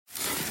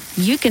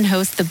you can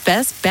host the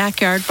best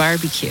backyard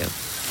barbecue.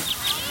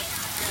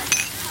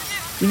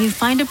 When you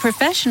find a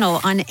professional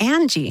on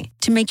Angie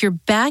to make your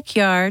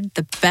backyard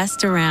the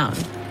best around.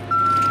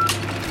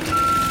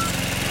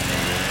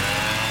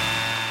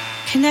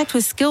 Connect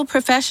with skilled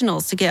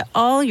professionals to get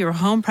all your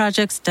home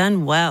projects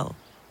done well.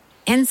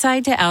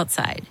 Inside to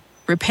outside,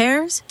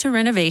 repairs to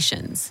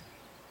renovations.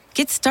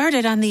 Get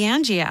started on the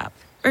Angie app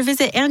or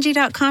visit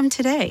Angie.com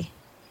today.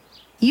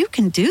 You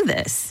can do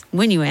this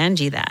when you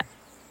Angie that.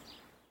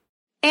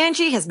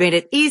 Angie has made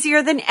it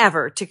easier than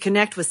ever to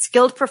connect with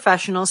skilled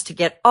professionals to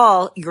get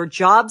all your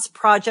jobs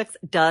projects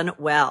done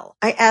well.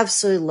 I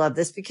absolutely love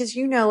this because,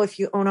 if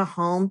you own a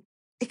home,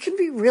 it can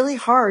be really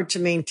hard to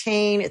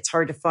maintain. It's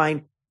hard to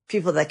find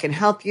people that can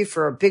help you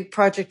for a big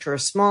project or a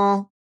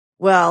small.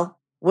 Well,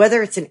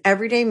 whether it's in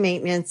everyday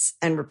maintenance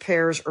and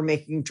repairs or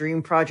making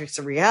dream projects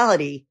a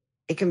reality,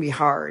 it can be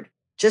hard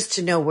just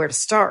to know where to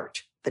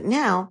start. But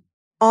now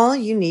all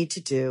you need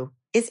to do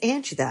is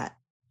Angie that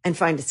and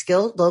find a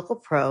skilled local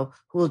pro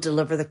who will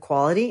deliver the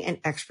quality and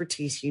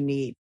expertise you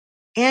need.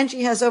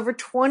 Angie has over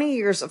 20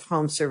 years of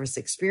home service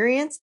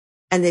experience,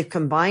 and they've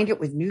combined it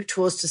with new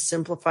tools to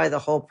simplify the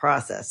whole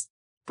process.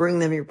 Bring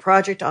them your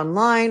project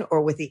online or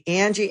with the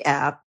Angie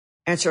app,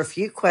 answer a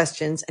few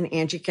questions, and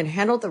Angie can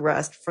handle the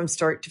rest from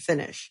start to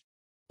finish.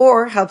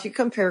 Or help you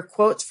compare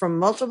quotes from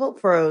multiple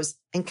pros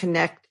and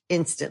connect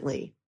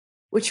instantly,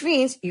 which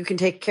means you can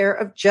take care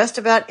of just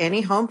about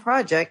any home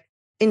project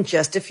in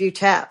just a few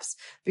taps.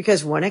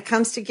 Because when it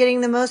comes to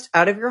getting the most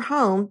out of your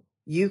home,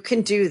 you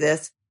can do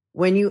this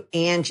when you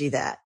Angie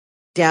that.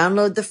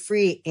 Download the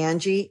free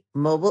Angie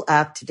mobile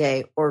app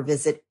today or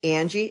visit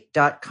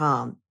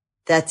Angie.com.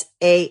 That's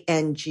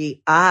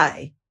ANGI.com.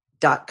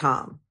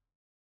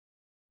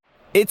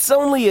 It's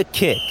only a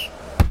kick,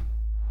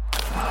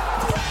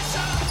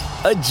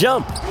 a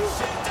jump,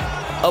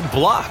 a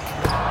block.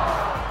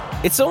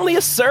 It's only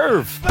a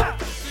serve.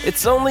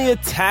 It's only a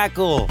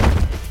tackle,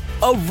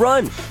 a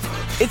run.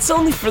 It's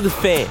only for the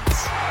fans.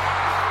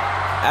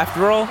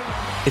 After all,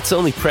 it's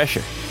only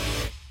pressure.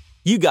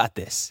 You got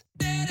this.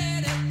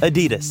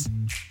 Adidas.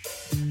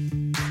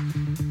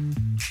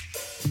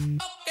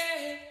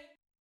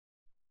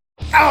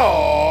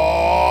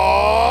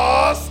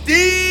 Oh,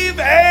 Steve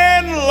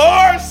and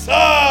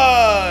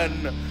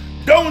Larson!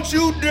 Don't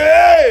you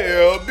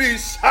dare be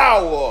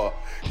sour.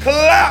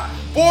 Clap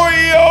for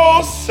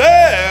yourselves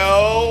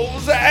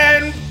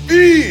and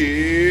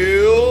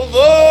feel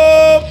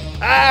the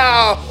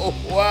power.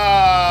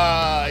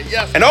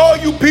 Yes. And all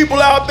you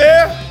people out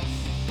there,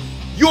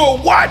 you're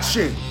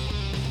watching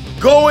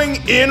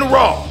Going In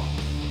Raw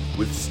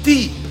with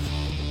Steve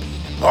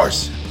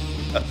Larson.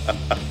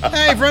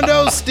 Hey,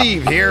 friendo,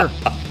 Steve here.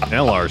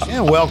 And Larson.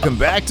 And welcome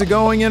back to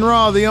Going In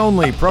Raw, the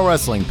only pro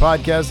wrestling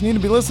podcast you need to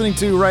be listening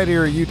to right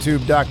here at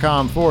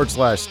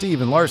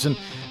youtube.com/Steve and Larson.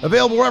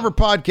 Available wherever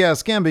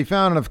podcasts can be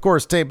found, and of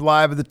course, taped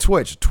live at the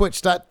Twitch,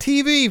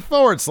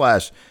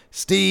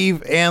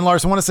 twitch.tv/Steve and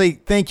Larson. I want to say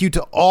thank you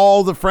to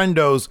all the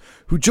friendos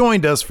who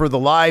joined us for the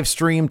live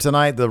stream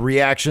tonight, the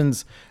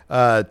reactions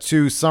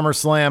to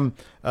SummerSlam.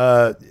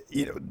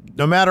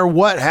 No matter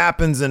what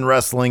happens in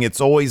wrestling, it's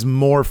always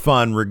more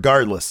fun,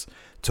 regardless,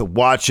 to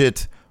watch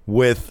it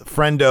with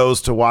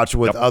friendos, to watch it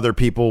with other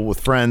people, with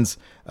friends.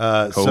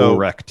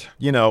 Correct.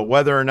 So,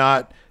 whether or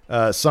not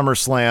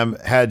SummerSlam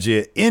had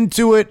you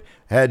into it,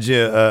 had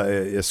you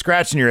a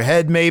scratch in your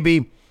head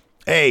maybe,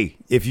 hey,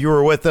 if you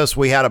were with us,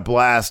 we had a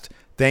blast.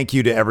 Thank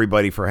you to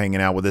everybody for hanging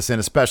out with us, and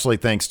especially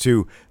thanks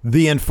to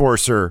the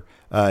Enforcer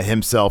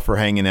himself for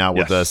hanging out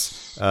with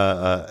us,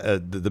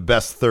 the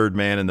best third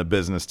man in the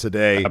business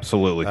today.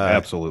 Absolutely,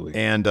 absolutely.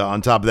 And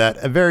on top of that,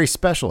 a very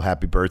special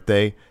happy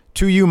birthday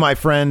to you, my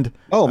friend.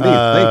 Oh, me,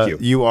 thank you.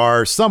 You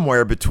are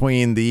somewhere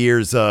between the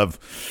years of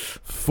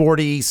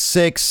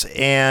 46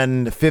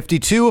 and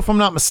 52, if I'm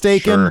not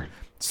mistaken. Sure.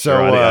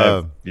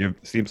 So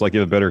seems like you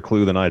have a better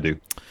clue than I do.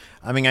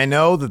 I mean, I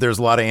know that there's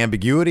a lot of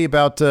ambiguity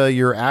about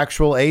your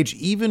actual age,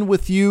 even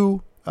with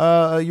you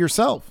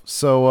yourself.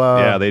 So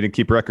yeah, they didn't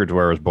keep records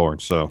where I was born.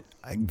 So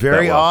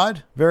very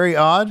odd.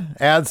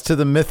 Adds to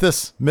the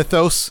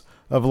mythos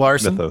of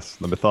Larson. The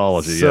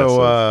mythology.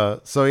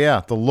 So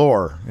yeah, the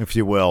lore, if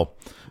you will.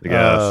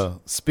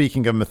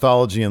 Speaking of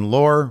mythology and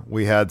lore,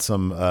 we had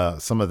some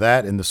of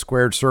that in the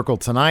squared circle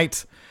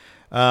tonight.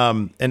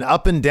 An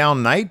up and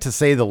down night, to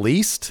say the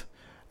least.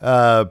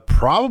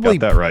 Probably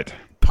got that right.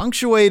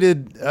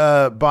 Punctuated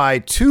by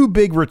two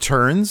big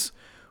returns,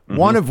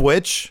 one of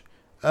which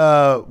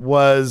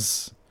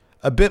was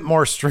a bit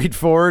more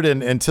straightforward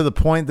and to the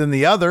point than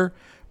the other.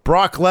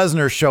 Brock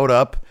Lesnar showed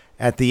up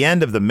at the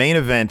end of the main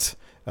event,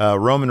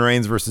 Roman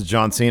Reigns versus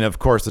John Cena. Of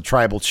course, the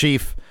Tribal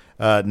Chief,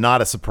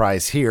 not a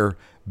surprise here,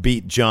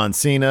 beat John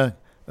Cena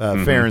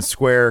fair and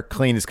square,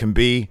 clean as can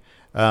be.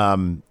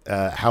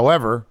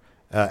 However,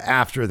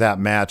 after that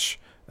match,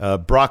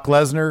 Brock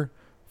Lesnar,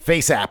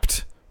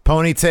 face-apped,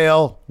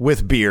 ponytail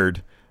with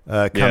beard,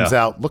 comes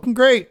out looking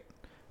great.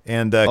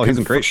 And he's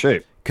in great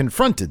shape.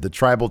 Confronted the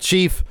Tribal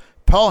Chief.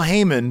 Paul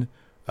Heyman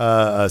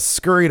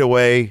scurried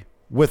away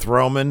with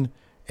Roman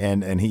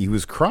and he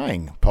was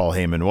crying. Paul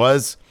Heyman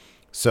was.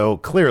 So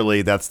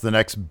clearly that's the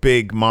next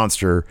big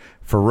monster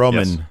for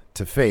Roman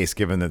to face,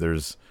 given that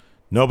there's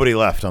nobody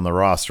left on the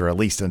roster, at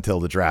least until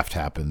the draft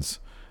happens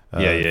for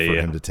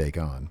him to take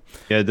on.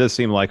 Yeah, it does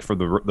seem like for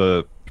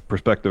the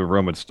perspective of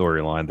Roman's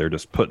storyline, they're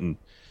just putting,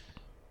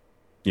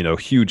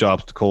 huge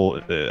obstacle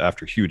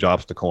after huge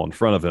obstacle in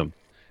front of him,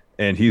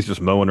 and he's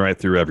just mowing right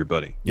through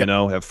everybody. Yep.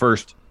 At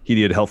first he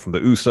needed help from the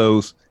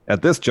Usos.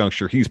 At this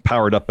juncture, he's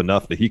powered up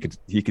enough that he could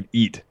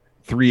eat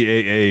 3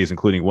 AAs,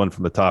 including one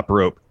from the top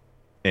rope,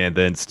 and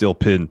then still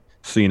pin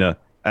Cena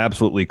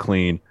absolutely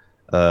clean.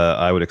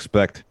 I would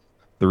expect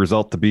the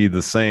result to be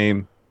the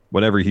same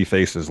whenever he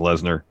faces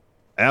Lesnar,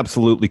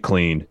 absolutely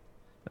clean.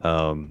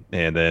 And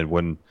then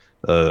when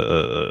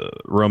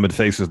Roman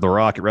faces The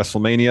Rock at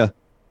WrestleMania,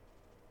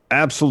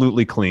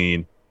 absolutely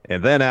clean.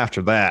 And then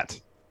after that,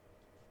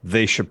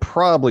 they should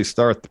probably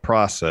start the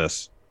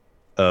process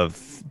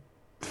of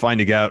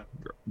finding out,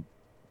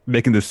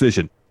 making the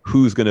decision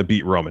who's going to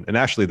beat Roman. And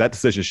actually, that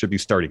decision should be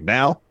starting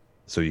now,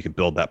 so you can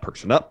build that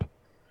person up.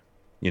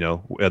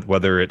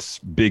 Whether it's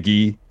Big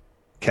E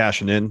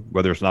cashing in,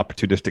 whether it's an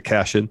opportunistic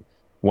cash in,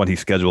 one he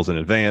schedules in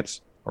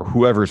advance, or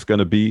whoever it's going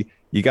to be,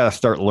 you got to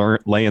start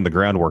laying the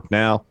groundwork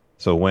now.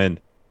 So when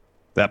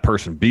that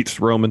person beats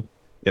Roman,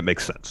 it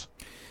makes sense.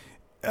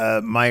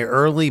 My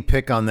early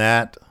pick on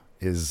that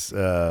is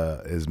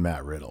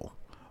Matt Riddle,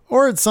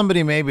 or it's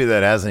somebody maybe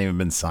that hasn't even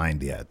been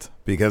signed yet,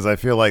 because I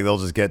feel like they'll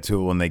just get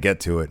to it when they get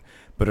to it.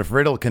 But if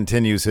Riddle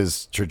continues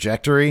his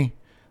trajectory,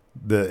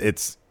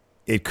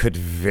 it could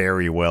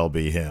very well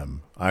be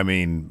him. I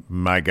mean,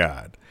 my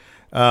God.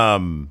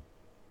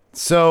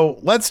 So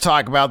let's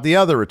talk about the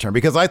other return,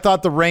 because I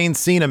thought the Reigns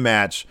Cena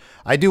match,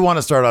 I do want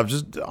to start off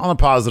just on a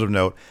positive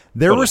note.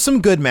 There were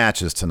some good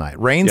matches tonight.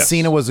 Reigns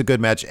Cena was a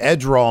good match.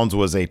 Edge Rollins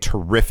was a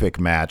terrific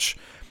match.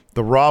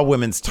 The Raw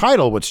Women's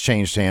title, which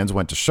changed hands,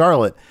 went to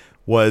Charlotte,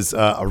 was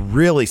a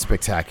really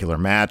spectacular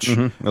match.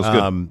 Mm-hmm. That was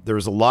good. There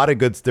was a lot of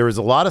good. There was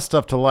a lot of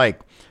stuff to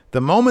like.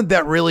 The moment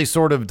that really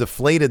sort of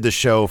deflated the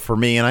show for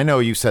me, and I know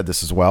you said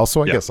this as well,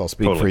 so I guess I'll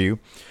speak for you,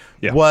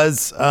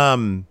 was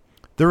the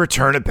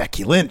return of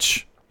Becky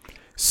Lynch.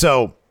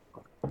 So,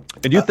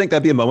 and you think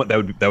that'd be a moment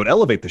that would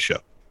elevate the show,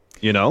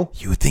 You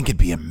would think it'd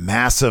be a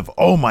massive,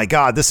 oh my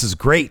God, this is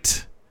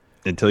great.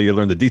 Until you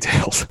learn the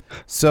details.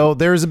 So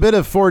there's a bit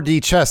of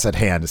 4D chess at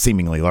hand,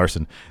 seemingly,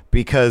 Larson,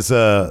 because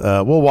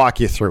we'll walk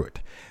you through it.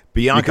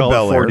 Bianca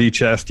Belair. 4D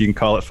chess, you can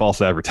call it false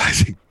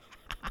advertising.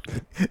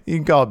 You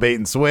can call it bait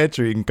and switch,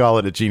 or you can call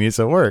it a genius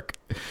at work.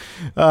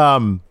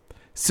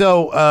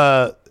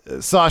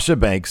 Sasha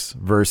Banks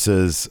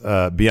versus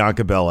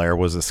Bianca Belair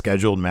was a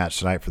scheduled match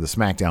tonight for the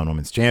SmackDown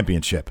Women's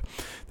Championship.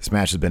 This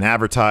match has been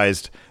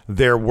advertised.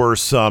 There were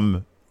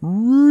some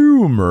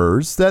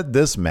rumors that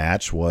this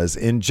match was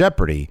in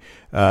jeopardy.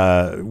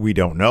 We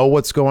don't know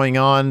what's going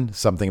on.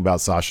 Something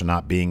about Sasha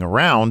not being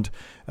around.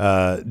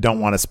 Don't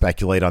want to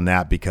speculate on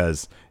that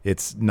because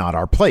it's not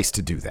our place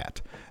to do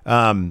that.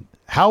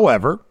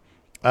 However,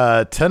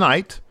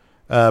 tonight,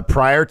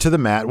 prior to the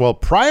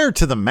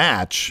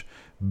match,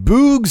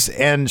 Boogs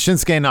and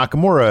Shinsuke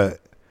Nakamura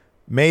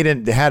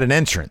had an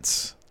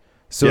entrance.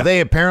 So they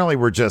apparently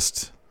were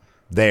just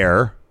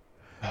there,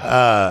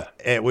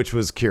 which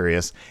was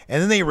curious.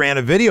 And then they ran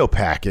a video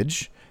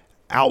package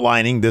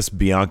outlining this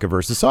Bianca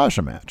versus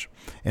Sasha match.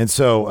 And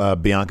so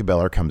Bianca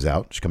Belair comes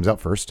out. She comes out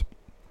first.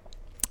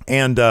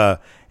 And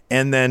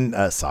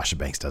then Sasha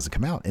Banks doesn't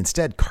come out.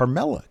 Instead,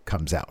 Carmella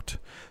comes out.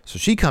 So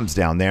she comes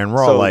down there, and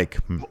we're all like,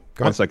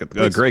 one second.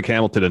 Greg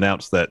Hamilton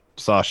announced that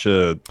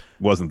Sasha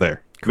wasn't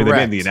there. I mean, they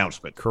made the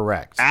announcement.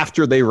 Correct.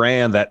 After they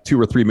ran that 2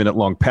 or 3 minute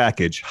long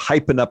package,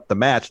 hyping up the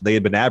match they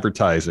had been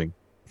advertising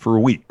for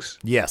weeks.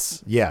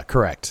 Yes. Yeah,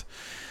 correct.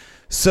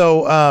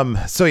 So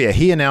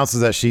he announces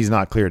that she's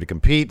not clear to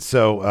compete.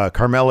 So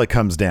Carmella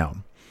comes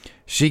down.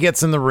 She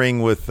gets in the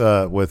ring with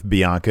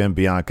Bianca, and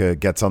Bianca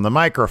gets on the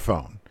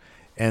microphone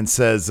and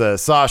says,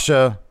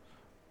 Sasha,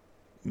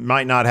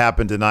 might not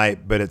happen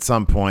tonight, but at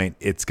some point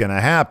it's going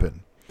to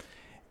happen.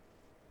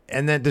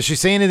 And then does she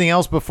say anything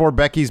else before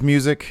Becky's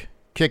music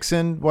kicks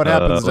in? What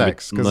happens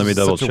next? Let me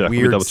double check.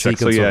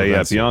 So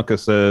Bianca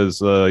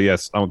says,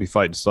 yes, I won't be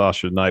fighting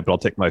Sasha tonight, but I'll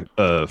take my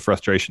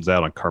frustrations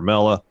out on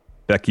Carmella.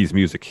 Becky's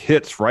music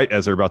hits right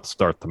as they're about to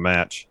start the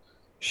match.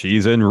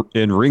 She's in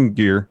ring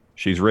gear.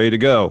 She's ready to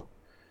go.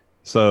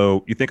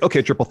 So you think,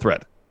 okay, triple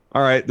threat.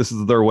 All right, this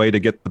is their way to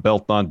get the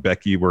belt on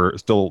Becky, where it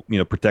still,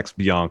 protects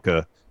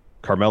Bianca.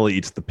 Carmella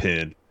eats the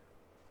pin.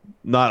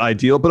 Not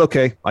ideal, but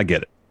okay, I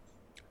get it.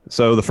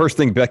 So the first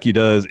thing Becky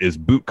does is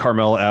boot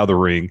Carmella out of the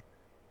ring,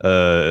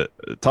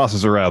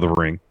 tosses her out of the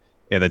ring,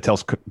 and then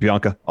tells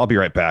Bianca, I'll be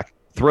right back.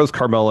 Throws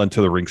Carmella into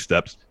the ring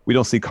steps. We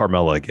don't see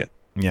Carmella again.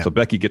 Yeah. So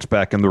Becky gets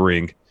back in the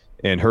ring,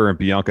 and her and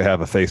Bianca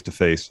have a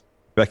face-to-face.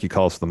 Becky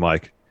calls the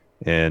mic,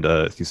 and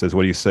she says,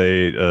 what do you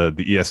say,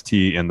 the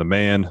EST and the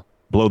man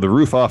blow the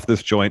roof off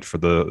this joint for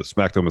the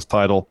SmackDown Women's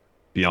title?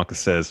 Bianca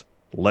says,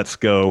 let's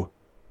go.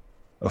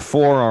 A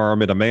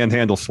forearm and a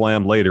manhandle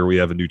slam later, we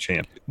have a new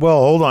champion. Well,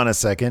 hold on a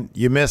second.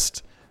 You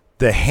missed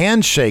the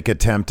handshake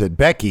attempt at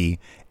Becky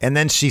And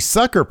then she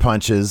sucker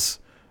punches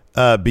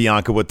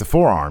Bianca with the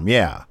forearm.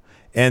 Yeah.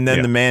 And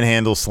then the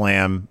manhandle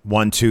slam,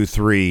 1, 2,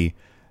 3.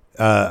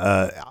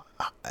 And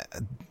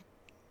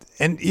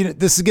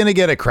this is going to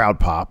get a crowd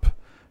pop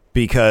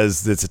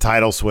because it's a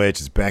title switch.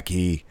 It's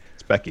Becky.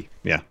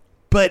 Yeah.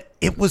 But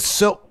it was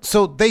so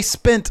they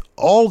spent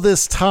all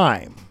this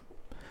time.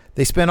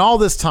 My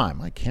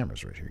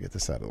camera's right here. Get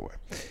this out of the way.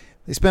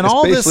 They spent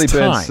all this time. It's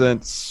basically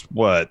been since,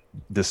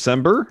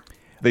 December?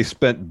 They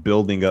spent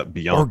building up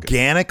Bianca.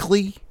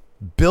 Organically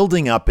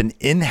building up an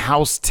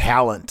in-house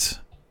talent.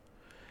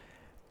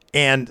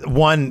 And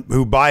one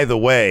who, by the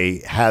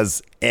way,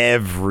 has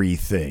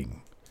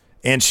everything.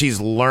 And she's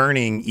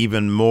learning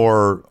even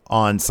more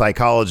on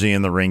psychology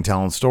in the ring,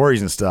 telling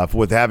stories and stuff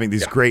with having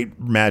these great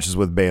matches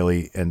with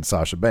Bayley and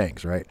Sasha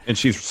Banks, right? And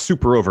she's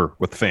super over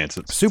with the fans.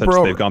 Since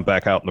over. They've gone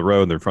back out in the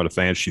road and they're in front of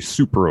fans. She's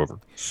super over.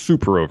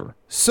 Super over.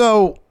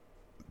 So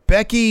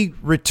Becky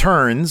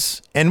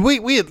returns, and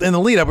we in the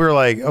lead up, we were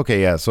like,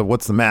 okay, yeah, so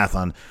what's the math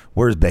on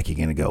where's Becky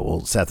going to go?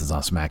 Well, Seth is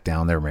on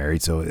SmackDown. They're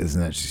married, so isn't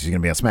that she's going to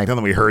be on SmackDown?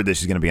 Then we heard that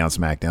she's going to be on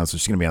SmackDown, so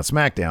she's going to be on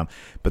SmackDown.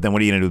 But then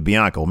what are you going to do with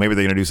Bianca? Well, maybe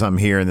they're going to do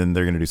something here, and then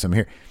they're going to do something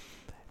here.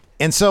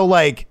 And so,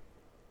 like,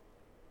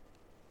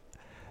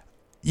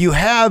 you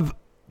have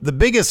the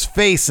biggest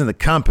face in the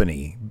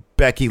company,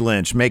 Becky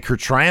Lynch, make her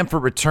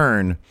triumphant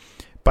return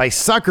by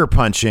sucker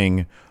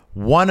punching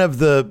one of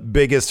the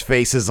biggest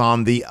faces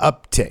on the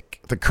uptick,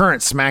 the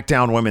current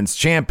SmackDown Women's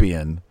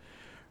Champion,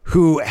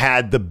 who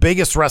had the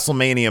biggest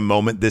WrestleMania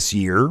moment this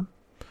year,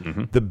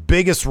 the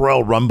biggest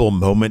Royal Rumble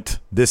moment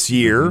this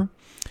year,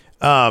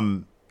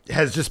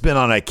 has just been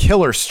on a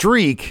killer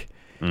streak,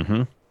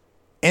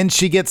 and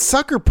she gets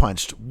sucker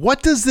punched.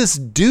 What does this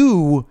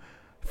do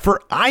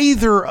for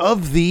either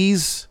of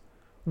these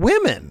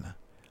women?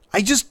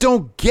 I just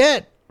don't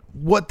get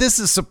what this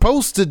is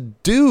supposed to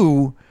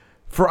do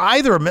for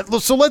either of them.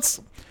 So let's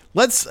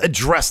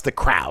address the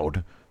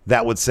crowd.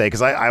 That would say,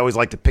 because I always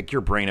like to pick your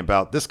brain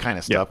about this kind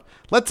of stuff. Yep.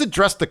 Let's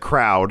address the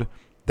crowd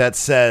that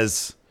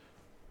says,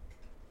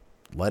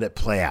 let it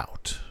play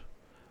out.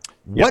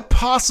 Yep. What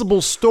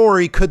possible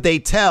story could they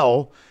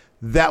tell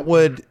that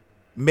would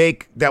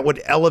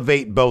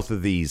elevate both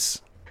of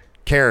these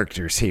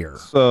characters here?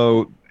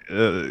 So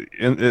I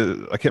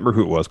can't remember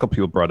who it was. A couple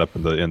people brought up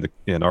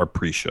in our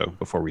pre-show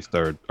before we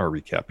started our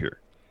recap here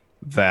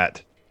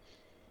that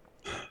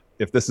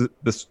if this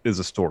is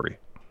a story.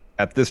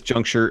 At this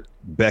juncture,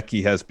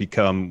 Becky has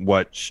become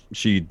what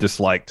she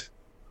disliked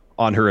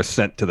on her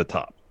ascent to the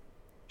top.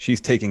 She's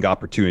taking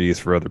opportunities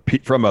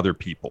from other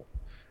people,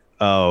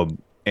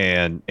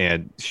 and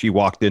she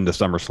walked into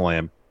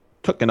SummerSlam,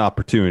 took an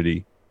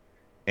opportunity,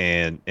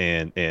 and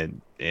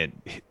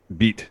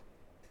beat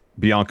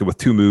Bianca with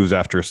 2 moves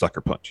after a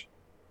sucker punch.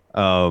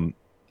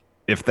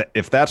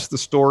 If that's the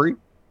story,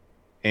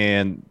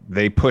 and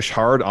they push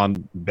hard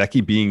on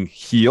Becky being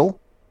heel,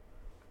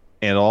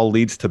 and all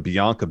leads to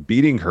Bianca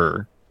beating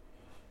her,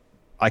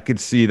 I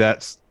could see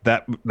that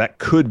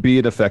could be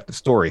an effective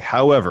story.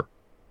 However,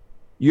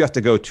 you have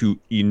to go to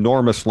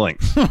enormous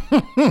lengths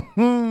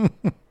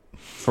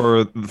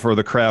for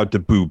the crowd to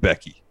boo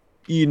Becky.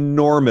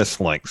 Enormous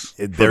lengths.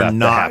 They're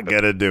not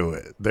going to do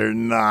it. They're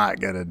not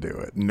going to do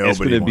it.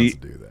 Nobody wants to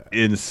do that.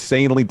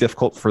 Insanely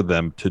difficult for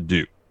them to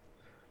do.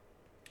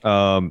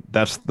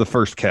 That's the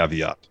first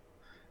caveat.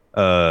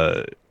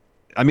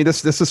 I mean,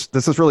 this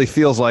is really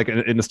feels like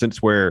an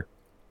instance where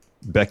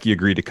Becky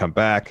agreed to come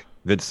back.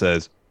 Vince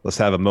says, let's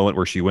have a moment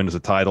where she wins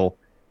the title.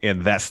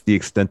 And that's the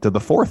extent of the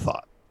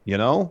forethought,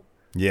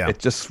 Yeah. It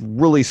just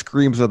really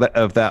screams of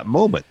that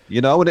moment,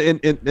 And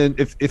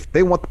if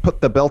they want to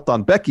put the belt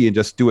on Becky and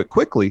just do it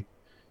quickly,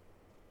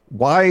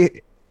 why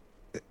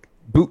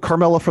boot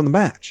Carmella from the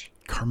match?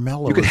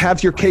 You could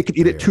have your cake and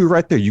eat it too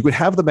right there. You could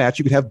have the match.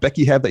 You could have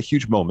Becky have that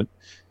huge moment.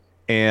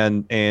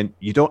 And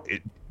you don't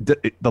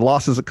the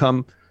losses that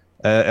come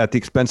at the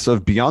expense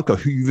of Bianca,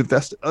 who you've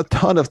invested a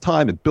ton of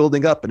time in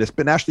building up, and it's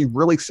been actually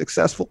really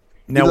successful.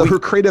 Now, her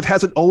creative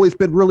hasn't always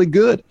been really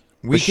good.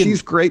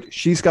 She's great.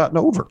 She's gotten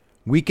over.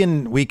 We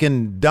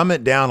can dumb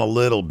it down a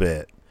little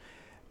bit.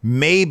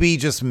 Maybe,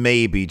 just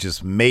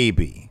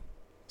maybe.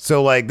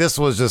 So, like, this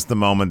was just the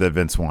moment that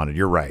Vince wanted.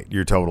 You're right.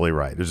 You're totally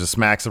right. There's a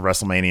smacks of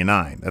WrestleMania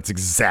 9. That's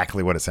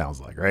exactly what it sounds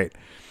like, right?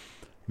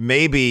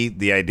 Maybe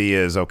the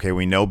idea is, okay,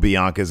 we know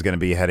Bianca is going to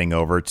be heading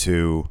over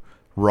to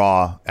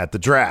Raw at the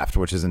draft,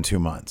 which is in 2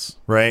 months,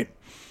 right?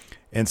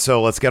 And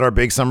so let's get our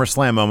big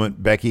SummerSlam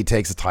moment. Becky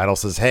takes the title,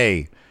 says,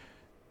 hey,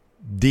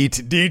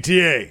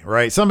 DTA,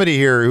 right? Somebody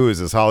here, who is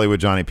this? Hollywood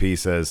Johnny P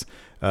says,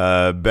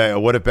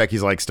 what if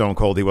Becky's like Stone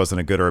Cold? He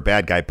wasn't a good or a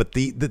bad guy. But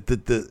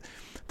the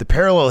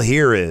parallel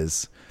here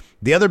is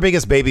the other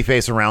biggest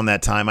babyface around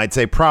that time, I'd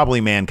say probably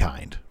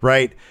Mankind,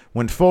 right?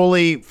 When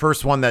Foley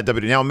first won that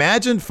WWE. Now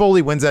imagine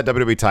Foley wins that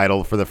WWE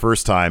title for the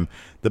first time.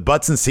 The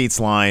butts and seats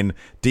line,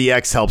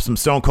 DX helps him,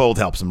 Stone Cold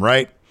helps him,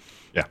 right?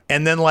 Yeah.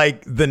 And then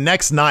like the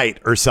next night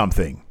or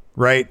something,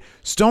 right?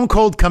 Stone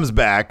Cold comes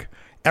back.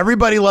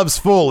 Everybody loves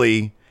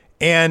Foley,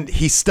 and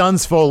he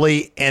stuns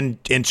Foley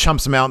and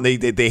chumps him out, and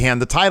they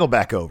hand the title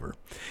back over.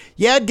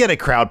 yeah, I'd get a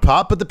crowd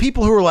pop, but the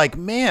people who are like,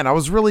 man, I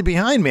was really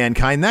behind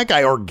Mankind, that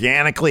guy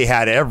organically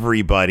had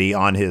everybody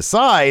on his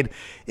side,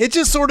 it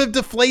just sort of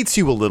deflates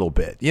you a little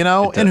bit, you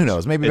know? And who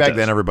knows, maybe back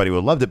then everybody would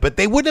have loved it, but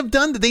they wouldn't have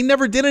done that. They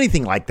never did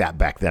anything like that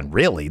back then,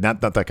 really.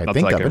 Not that I can think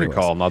of. Not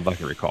that I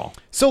can recall.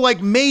 So,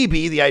 like,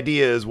 maybe the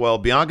idea is, well,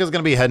 Bianca's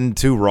going to be heading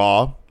to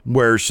Raw,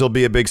 where she'll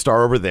be a big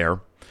star over there.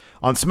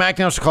 On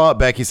SmackDown, she'll call out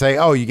Becky, say,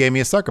 oh, you gave me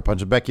a sucker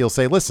punch. And Becky will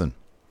say, listen,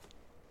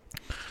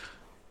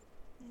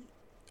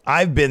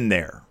 I've been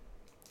there.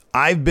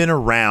 I've been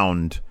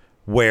around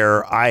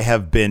where I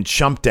have been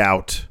chumped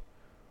out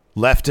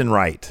left and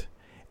right.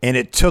 And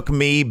it took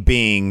me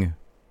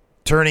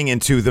turning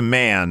into the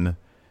man.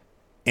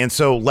 And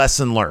so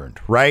lesson learned,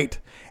 right?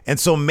 And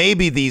so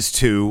maybe these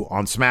two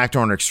on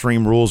SmackDown or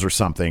Extreme Rules or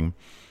something,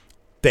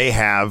 they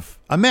have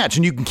a match.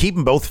 And you can keep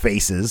them both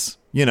faces,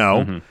 you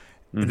know. Mm-hmm.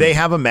 Mm-hmm. They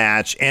have a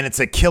match, and it's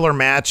a killer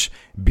match.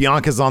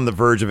 Bianca's on the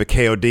verge of a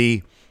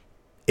KOD.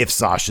 If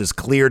Sasha's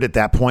cleared at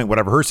that point,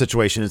 whatever her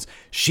situation is,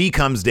 she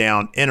comes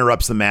down,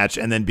 interrupts the match,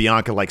 and then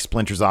Bianca like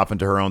splinters off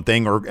into her own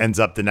thing or ends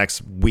up the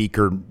next week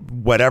or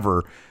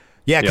whatever.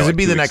 Yeah, because it'd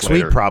be the next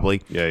week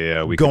probably.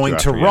 Yeah. Going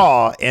to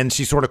Raw, and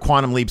she sort of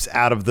quantum leaps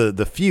out of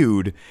the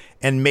feud,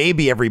 and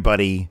maybe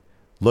everybody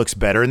looks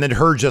better. And then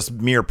her just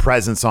mere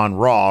presence on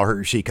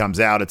Raw, she comes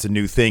out, it's a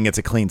new thing, it's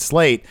a clean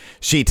slate.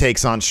 She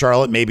takes on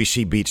Charlotte. Maybe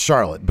she beats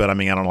Charlotte, but I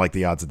mean, I don't like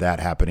the odds of that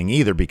happening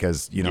either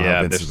because, you know,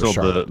 there's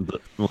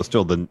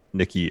still the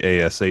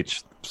Nikki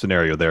ASH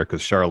scenario there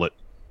because Charlotte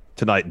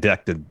tonight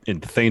decked in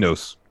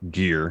Thanos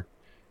gear.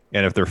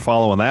 And if they're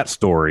following that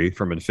story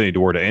from Infinity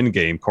War to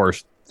Endgame, of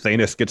course,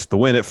 Thanos gets the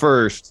win at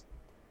first.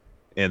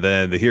 And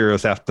then the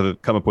heroes have to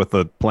come up with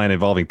a plan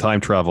involving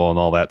time travel and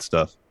all that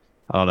stuff.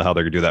 I don't know how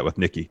they're going to do that with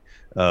Nikki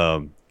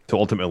to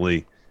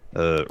ultimately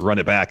run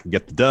it back and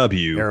get the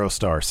W.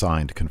 Aerostar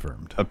signed,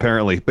 confirmed.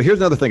 Apparently. But here's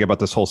another thing about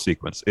this whole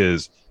sequence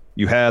is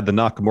you had the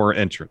Nakamura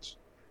entrance.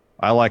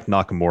 I like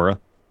Nakamura.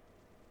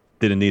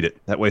 Didn't need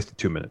it. That wasted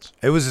 2 minutes.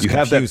 It was just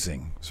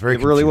confusing. It was very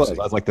confusing. Really was.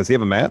 I was like, does he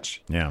have a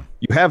match? Yeah.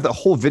 You have the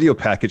whole video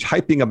package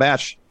hyping a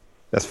match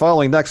that's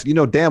following next. You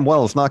know damn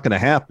well it's not going to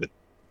happen.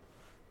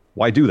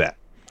 Why do that?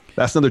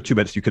 That's another 2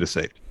 minutes you could have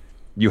saved.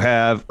 You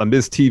have a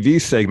Miz TV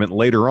segment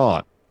later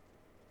on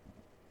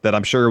that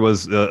I'm sure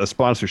was a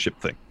sponsorship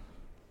thing.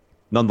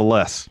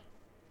 Nonetheless,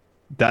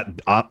 that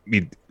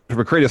from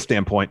a creative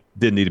standpoint,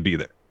 didn't need to be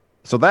there.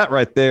 So that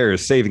right there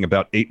is saving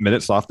about 8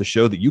 minutes off the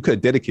show that you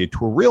could dedicate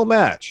to a real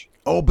match.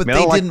 Oh, but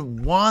they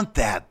didn't want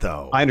that,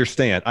 though. I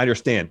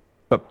understand.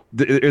 But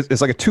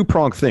it's like a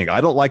two-pronged thing. I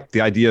don't like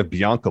the idea of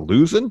Bianca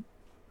losing,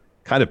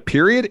 kind of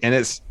period, and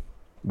it's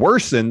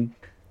worsened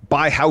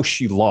by how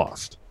she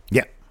lost.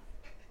 Yeah.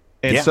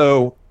 And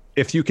so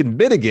if you can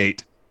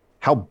mitigate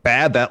how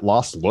bad that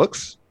loss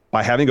looks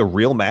by having a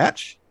real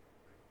match,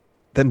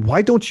 then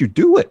why don't you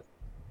do it?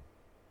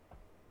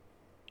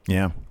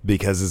 Yeah,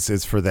 because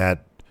it's for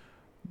that.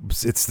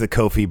 It's the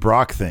Kofi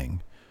Brock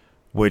thing,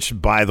 which,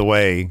 by the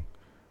way,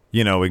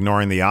 you know,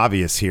 ignoring the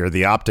obvious here,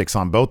 the optics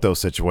on both those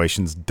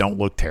situations don't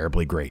look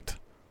terribly great,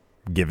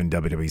 given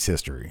WWE's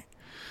history.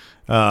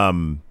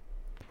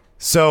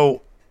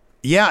 So,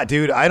 yeah,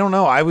 dude, I don't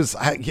know. I was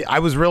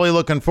really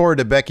looking forward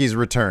to Becky's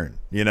return,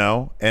 you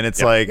know, and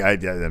it's like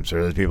I'm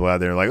sure there's people out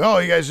there like, oh,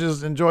 you guys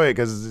just enjoy it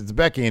because it's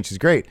Becky and she's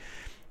great.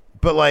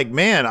 But like,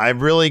 man,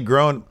 I've really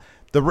grown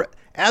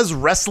as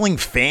wrestling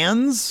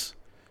fans.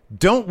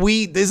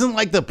 Isn't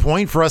like the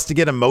point for us to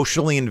get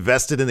emotionally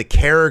invested in the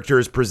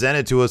characters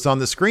presented to us on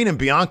the screen? And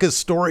Bianca's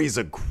story is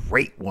a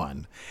great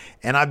one.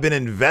 And I've been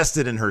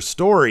invested in her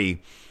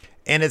story.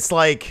 And it's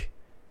like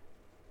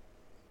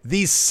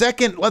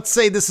let's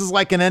say this is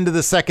like an end of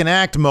the second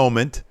act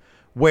moment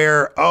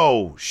where,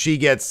 she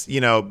gets,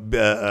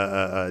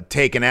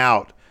 taken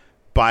out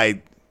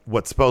by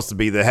what's supposed to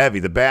be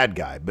the bad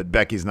guy, but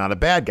Becky's not a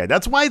bad guy.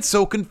 That's why it's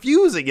so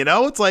confusing, you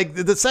know? It's like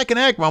the second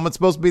act moment's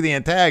supposed to be the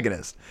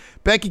antagonist.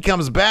 Becky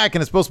comes back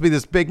and it's supposed to be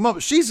this big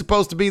moment. She's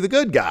supposed to be the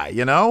good guy,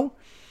 you know?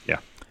 Yeah.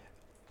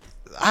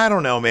 I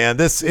don't know, man.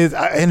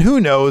 And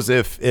who knows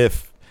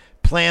if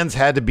plans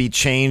had to be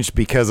changed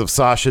because of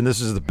Sasha, and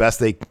this is the best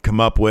they come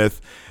up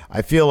with.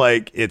 I feel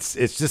like it's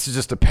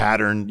just a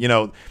pattern, you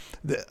know.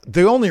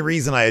 The only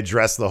reason I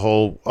address the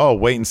whole,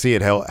 wait and see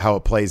how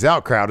it plays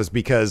out crowd is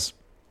because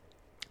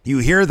you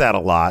hear that a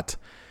lot,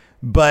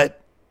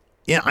 but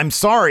I'm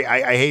sorry,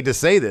 I hate to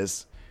say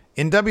this.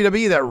 In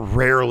WWE, that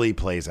rarely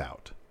plays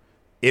out.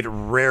 It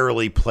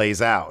rarely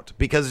plays out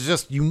because it's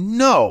just,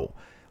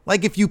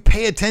 like if you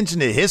pay attention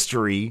to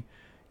history,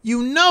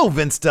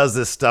 Vince does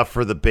this stuff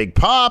for the big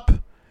pop.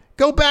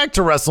 Go back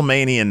to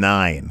WrestleMania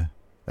 9.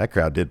 That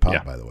crowd did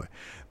pop, by the way.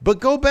 But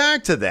go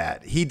back to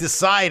that. He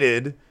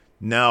decided,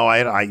 no,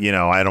 I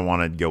don't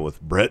want to go with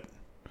Bret.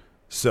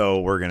 So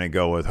we're going to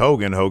go with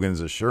Hogan.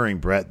 Hogan's assuring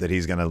Bret that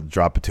he's going to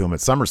drop it to him at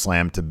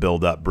SummerSlam to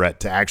build up Bret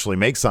to actually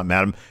make something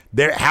out of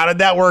him. How did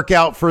that work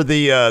out for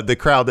the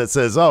crowd that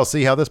says,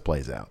 see how this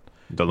plays out?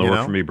 Doesn't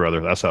work for me,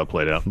 brother. That's how it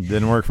played out.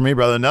 Didn't work for me,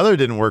 brother. Another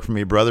didn't work for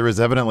me, brother, is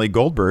evidently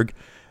Goldberg.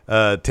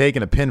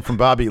 taking a pin from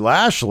Bobby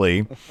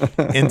Lashley.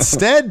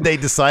 Instead, they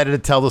decided to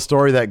tell the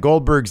story that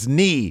Goldberg's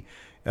knee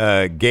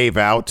gave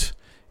out,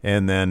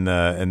 and then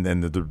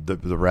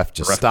the ref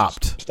just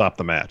stopped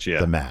the match. Yeah,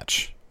 the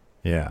match.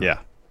 Yeah.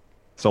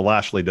 So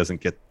Lashley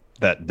doesn't get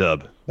that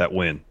dub, that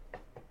win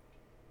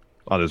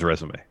on his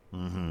resume.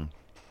 Mm-hmm.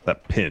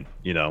 That pin,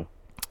 Yeah.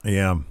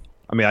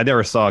 I mean, I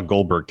never saw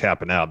Goldberg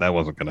tapping out. That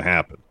wasn't going to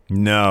happen.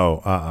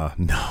 No.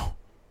 No.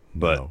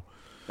 But, no.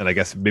 And I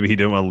guess maybe he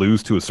didn't want to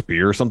lose to a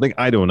spear or something.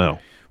 I don't know.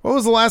 What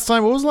was the last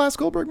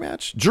Goldberg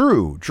match?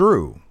 Drew.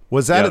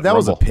 Was that that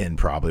was a pin?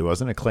 Probably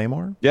wasn't it?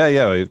 Claymore. Yeah.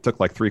 It took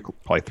like three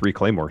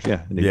Claymores.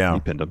 Yeah, and he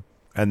pinned him.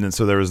 And then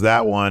so there was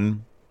that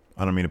one.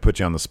 I don't mean to put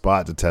you on the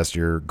spot to test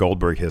your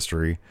Goldberg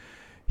history.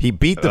 He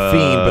beat the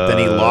Fiend, but then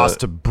he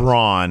lost to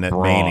Braun at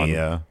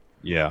Mania.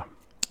 Yeah,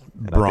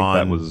 and Braun. I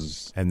think that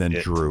was and then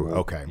Drew.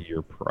 Okay, the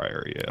year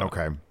prior. Yeah.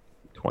 Okay,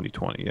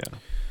 2020. Yeah.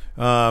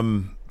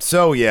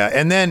 So yeah,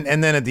 and then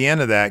at the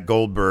end of that,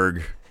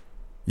 Goldberg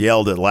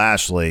yelled at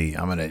Lashley,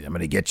 "I'm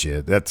gonna get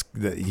you."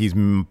 He's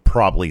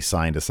probably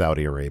signed a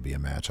Saudi Arabia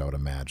match, I would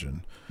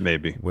imagine.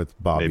 Maybe with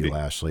Bobby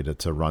Lashley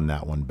to run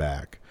that one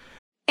back.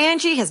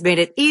 Angie has made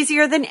it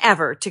easier than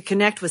ever to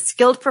connect with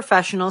skilled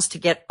professionals to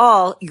get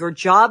all your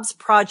jobs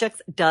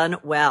projects done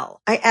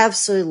well. I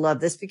absolutely love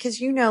this because,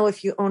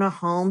 if you own a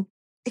home,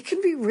 it can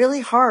be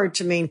really hard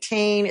to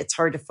maintain. It's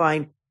hard to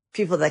find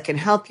people that can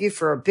help you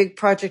for a big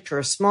project or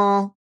a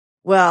small.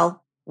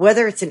 Well,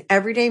 whether it's in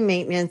everyday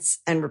maintenance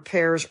and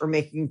repairs or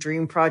making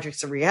dream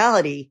projects a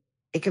reality,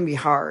 it can be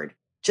hard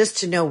just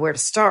to know where to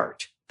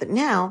start. But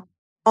now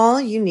all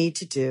you need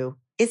to do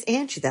is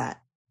Angie that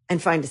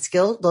and find a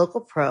skilled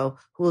local pro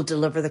who will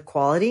deliver the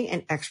quality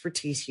and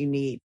expertise you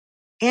need.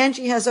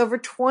 Angie has over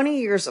 20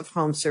 years of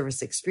home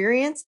service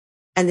experience,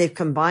 and they've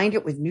combined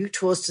it with new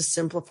tools to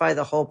simplify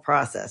the whole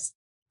process.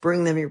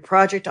 Bring them your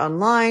project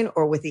online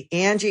or with the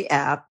Angie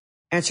app,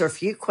 answer a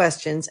few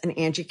questions, and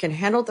Angie can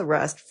handle the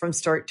rest from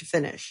start to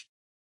finish.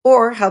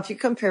 Or help you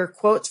compare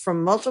quotes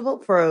from multiple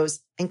pros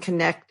and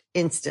connect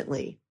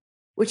instantly,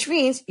 which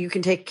means you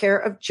can take care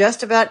of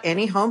just about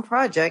any home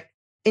project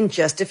in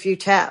just a few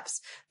taps.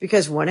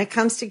 Because when it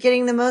comes to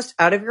getting the most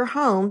out of your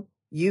home,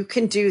 you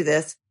can do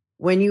this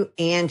when you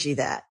Angie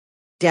that.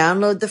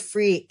 Download the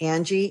free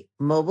Angie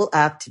mobile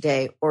app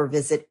today or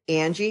visit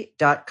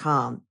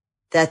Angie.com.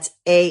 That's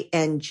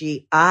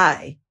ANGI.com.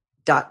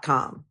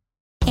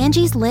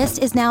 Angie's List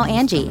is now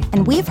Angie,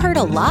 and we've heard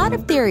a lot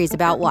of theories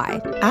about why.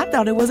 I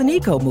thought it was an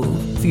eco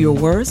move. Fewer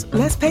words,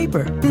 less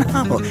paper.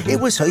 No, it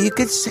was so you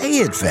could say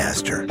it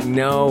faster.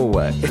 No,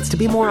 it's to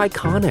be more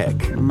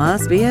iconic.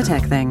 Must be a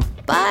tech thing.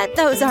 But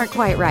those aren't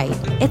quite right.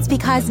 It's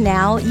because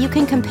now you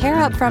can compare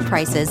upfront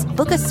prices,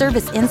 book a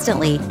service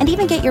instantly, and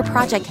even get your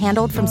project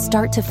handled from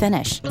start to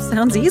finish.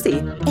 Sounds easy.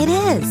 It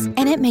is,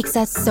 and it makes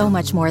us so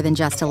much more than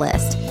just a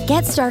list.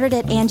 Get started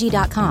at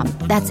Angie.com.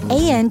 That's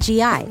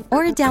ANGI,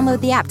 or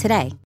download the app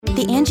today.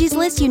 The Angie's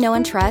List you know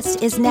and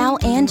trust is now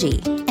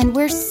Angie, and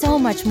we're so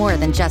much more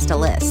than just a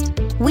list.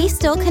 We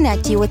still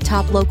connect you with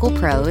top local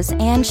pros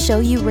and show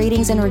you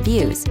ratings and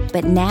reviews,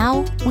 but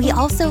now we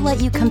also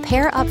let you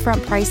compare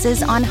upfront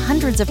prices on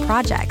hundreds of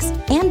projects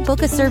and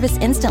book a service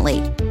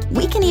instantly.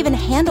 We can even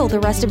handle the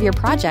rest of your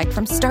project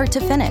from start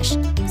to finish.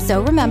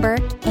 So remember,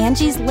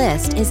 Angie's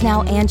List is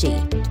now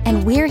Angie,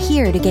 and we're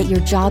here to get your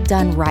job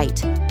done right.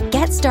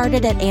 Get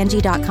started at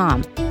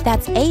Angie.com.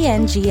 That's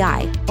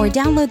ANGI, or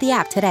download the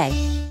app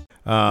today.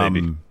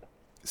 Maybe.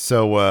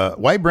 So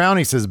White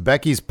Brownie says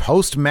Becky's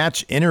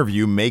post-match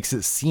interview makes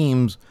it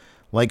seem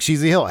like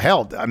she's a heel.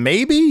 Hell,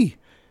 maybe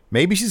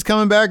she's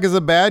coming back as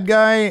a bad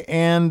guy,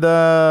 and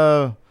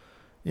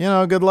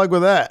good luck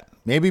with that.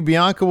 Maybe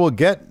Bianca will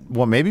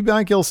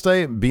Bianca will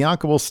stay.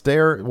 Bianca will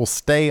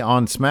stay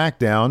on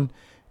SmackDown,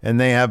 and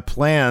they have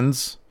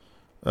plans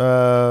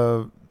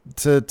to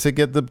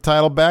get the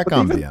title back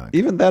on Bianca.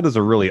 Even that is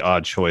a really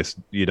odd choice,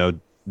 to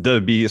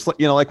be,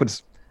 like when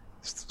it's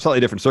slightly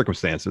different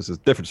circumstances. It's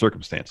different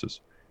circumstances.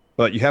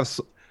 But you have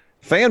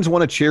fans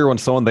want to cheer when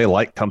someone they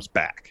like comes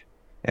back.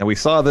 And we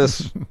saw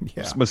this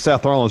with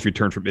Seth Rollins'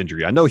 return from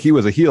injury. I know he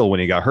was a heel when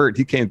he got hurt.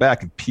 He came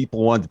back and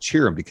people wanted to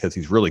cheer him because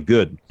he's really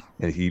good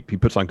and he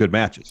puts on good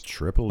matches.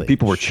 Triple H.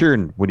 People were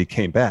cheering when he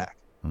came back.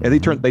 Mm-hmm.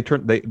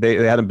 And they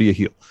had him be a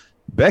heel.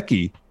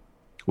 Becky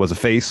was a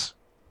face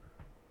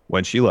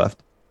when she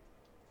left.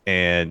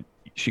 And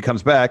she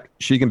comes back,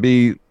 she can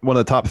be one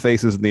of the top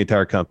faces in the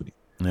entire company.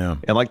 Yeah.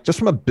 And just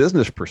from a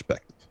business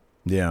perspective.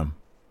 Yeah.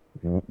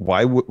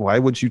 Why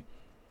would you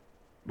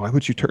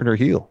turn her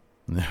heel?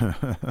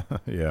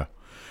 Yeah.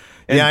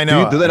 And I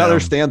know. Do they not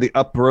understand the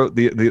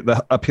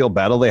uphill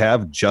battle they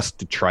have just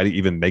to try to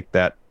even make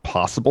that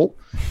possible,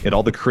 and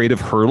all the creative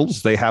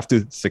hurdles they have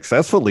to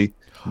successfully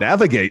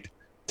navigate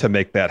to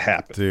make that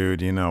happen?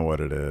 Dude, you know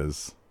what it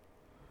is.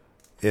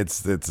 It's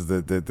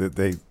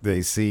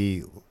they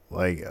see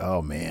like,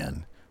 oh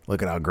man,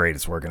 look at how great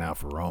it's working out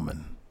for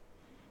Roman.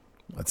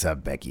 Let's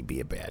have Becky be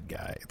a bad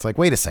guy. It's like,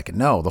 wait a second.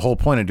 No, the whole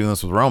point of doing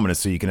this with Roman is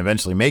so you can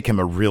eventually make him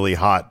a really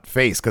hot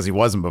face because he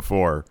wasn't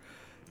before.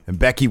 And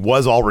Becky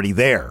was already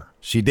there.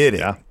 She did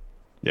it.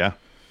 Yeah.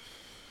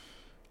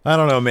 I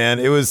don't know, man.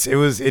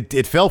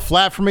 It fell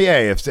flat for me.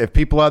 Hey, if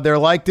people out there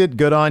liked it,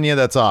 good on you.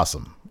 That's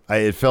awesome.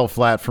 It fell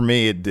flat for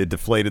me. It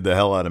deflated the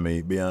hell out of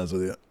me, to be honest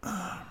with you.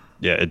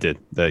 Yeah, it did.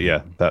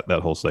 That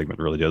whole segment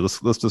really did.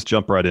 Let's just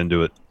jump right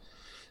into it.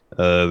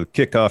 The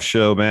kickoff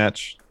show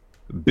match,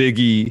 Big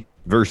E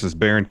versus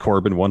Baron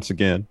Corbin once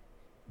again.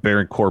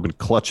 Baron Corbin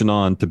clutching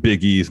on to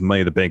Big E's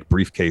Money in the Bank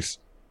briefcase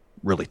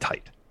really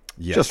tight.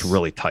 Yes. Just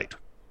really tight.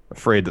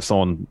 Afraid that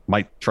someone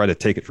might try to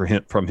take it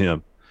from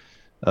him.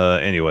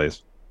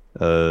 Anyways,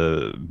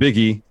 Big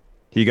E,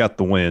 he got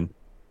the win,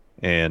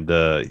 and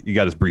he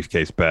got his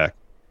briefcase back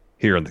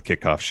here on the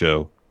kickoff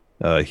show.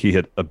 He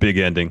hit a big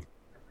ending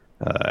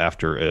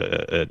after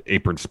an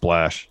apron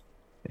splash,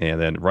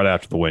 and then right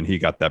after the win, he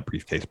got that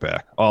briefcase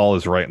back. All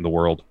is right in the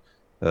world,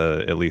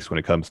 at least when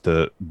it comes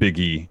to Big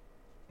E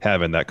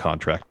having that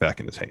contract back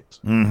in his hands.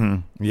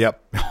 Mm-hmm.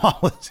 Yep.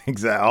 All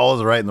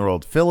is right in the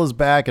world. Phil is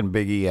back, and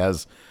Big E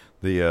has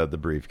the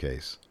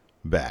briefcase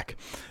back.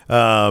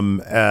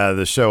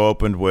 The show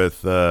opened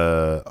with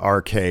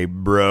RK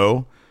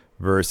Bro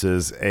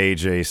versus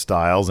AJ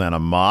Styles and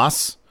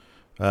Amos.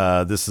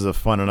 This is a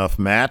fun enough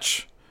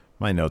match.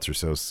 My notes are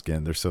so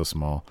skinned. They're so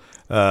small.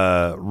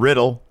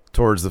 Riddle,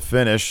 towards the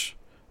finish,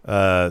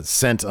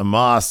 sent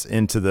Amos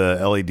into the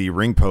LED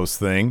ring post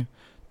thing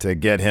to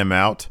get him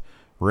out.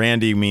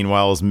 Randy,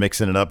 meanwhile, is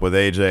mixing it up with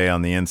AJ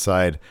on the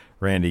inside.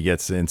 Randy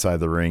gets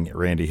inside the ring.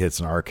 Randy hits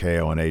an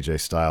RKO on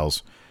AJ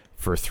Styles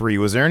for 3.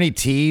 Was there any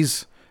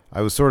tease? I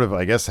was sort of,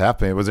 I guess,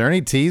 happy. Was there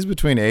any tease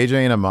between AJ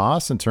and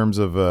Amos in terms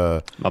of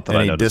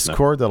any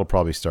discord? No. That'll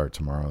probably start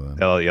tomorrow then.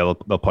 They'll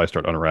probably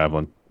start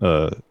unraveling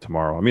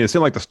tomorrow. I mean, it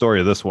seemed like the story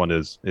of this one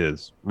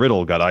is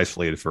Riddle got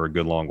isolated for a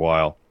good long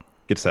while,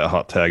 gets that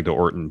hot tag to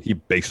Orton. He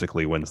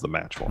basically wins the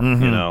match for him,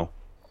 you know?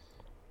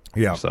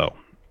 Yeah. So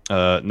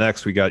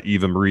next we got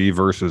Eva Marie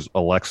versus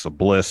Alexa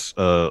Bliss.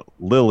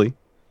 Lily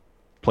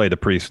played a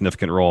pretty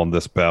significant role in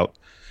this bout.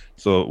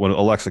 So when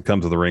Alexa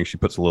comes to the ring, she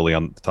puts Lily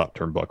on the top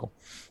turnbuckle.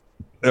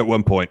 At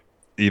one point,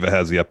 Eva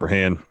has the upper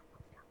hand.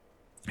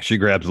 She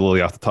grabs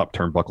Lily off the top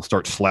turnbuckle,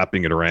 starts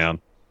slapping it around,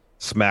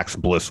 smacks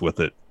Bliss with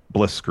it.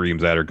 Bliss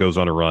screams at her, goes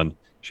on a run.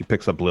 She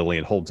picks up Lily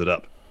and holds it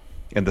up.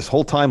 And this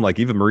whole time, like,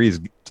 Eva Marie's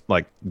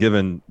like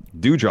giving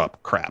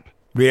Dewdrop crap.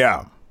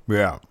 Yeah.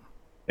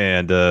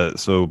 And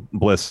so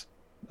Bliss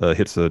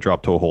hits a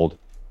drop toe hold,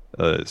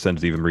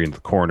 sends Eva Marie into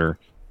the corner.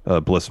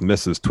 Bliss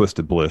misses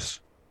Twisted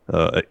Bliss.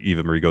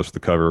 Eva Marie goes for the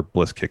cover.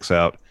 Bliss kicks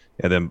out.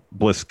 And then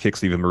Bliss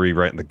kicks Eva Marie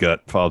right in the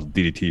gut, follows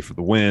DDT for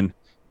the win.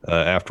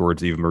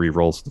 Afterwards, Eva Marie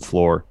rolls to the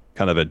floor,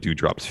 kind of at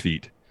Dewdrop's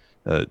feet.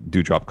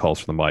 Dewdrop calls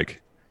for the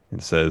mic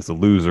and says the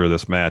loser of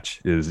this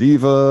match is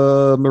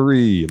Eva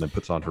Marie, and then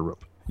puts on her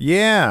rope.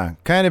 Yeah,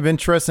 kind of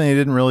interesting. He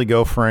didn't really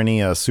go for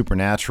any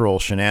supernatural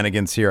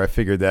shenanigans here. I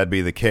figured that'd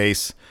be the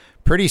case.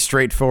 Pretty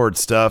straightforward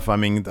stuff. I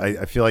mean,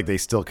 I feel like they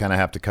still kind of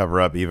have to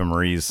cover up Eva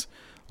Marie's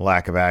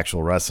lack of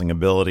actual wrestling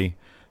ability,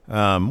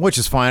 which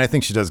is fine. I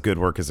think she does good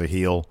work as a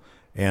heel.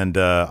 And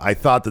I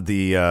thought that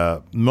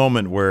the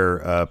moment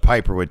where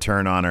Piper would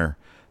turn on her,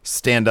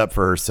 stand up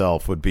for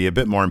herself, would be a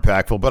bit more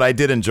impactful. But I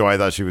did enjoy. I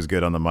thought she was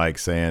good on the mic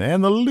saying,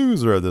 and the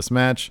loser of this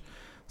match.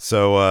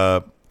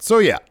 So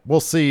yeah, we'll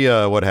see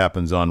what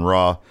happens on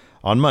Raw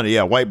on Monday.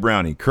 Yeah, White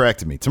Brownie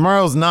corrected me.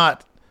 Tomorrow's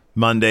not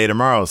Monday.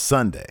 Tomorrow's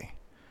Sunday.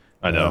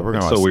 I know.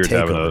 It's so weird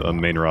having a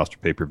main roster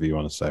pay-per-view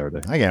on a Saturday.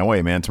 I can't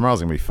wait, man. Tomorrow's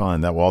going to be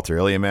fun. That Walter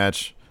Ilya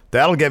match,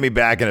 that'll get me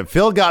back in it.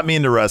 Phil got me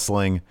into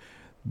wrestling.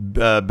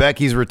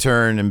 Becky's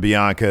return and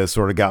Bianca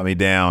sort of got me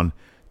down.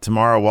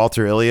 Tomorrow,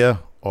 Walter Ilya.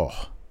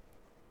 Oh.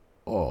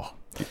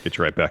 Get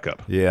you right back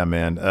up. Yeah,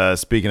 man.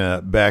 Speaking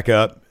of back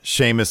up,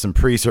 Sheamus and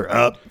Priest are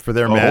up for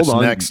their match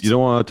next. You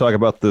don't want to talk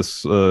about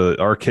this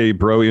RK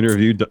Bro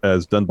interview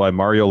as done by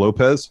Mario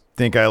Lopez?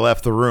 Think I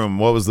left the room.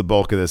 What was the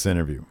bulk of this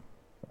interview?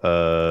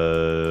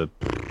 Orton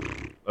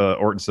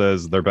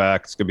says they're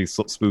back. It's going to be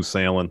smooth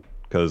sailing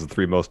because the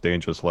 3 most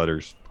dangerous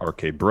letters,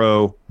 RK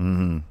Bro.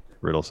 Mm-hmm.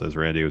 Riddle says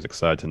Randy was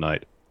excited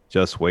tonight.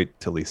 Just wait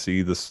till he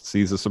sees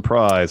the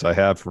surprise I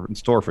have in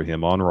store for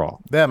him on Raw.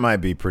 That might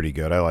be pretty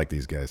good. I like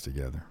these guys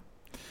together.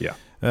 Yeah.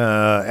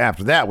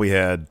 After that, we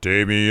had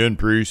Damian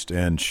Priest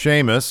and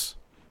Sheamus.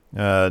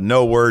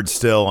 No word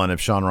still on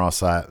if Sean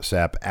Ross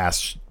Sapp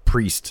asked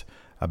Priest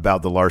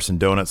about the Larson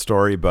Donut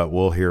story, but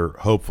we'll hear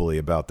hopefully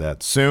about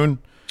that soon.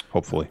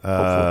 Hopefully.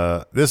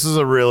 This is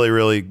a really,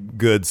 really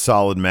good,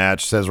 solid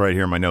match. It says right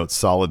here in my notes,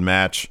 solid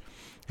match.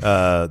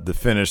 The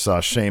finish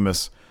saw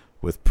Sheamus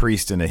with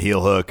Priest in a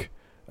heel hook,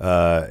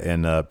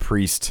 and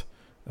Priest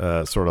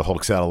sort of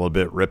hulks out a little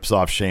bit, rips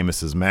off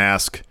Sheamus's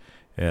mask,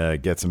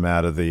 gets him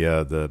out of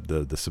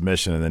the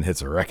submission, and then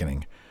hits a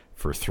reckoning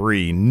for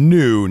 3.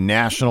 New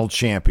national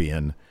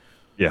champion.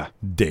 Yeah,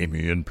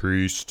 Damian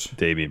Priest.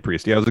 Yeah,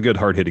 it was a good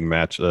hard-hitting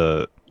match.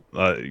 We'll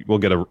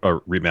get a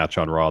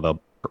rematch on Raw.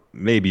 They'll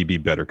maybe be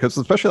better because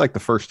especially like the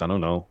first, I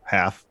don't know,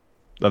 half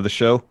of the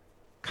show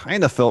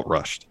kind of felt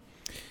rushed.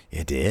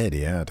 It did,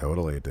 yeah,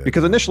 totally it did.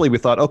 Because initially we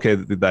thought, okay,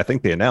 I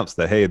think they announced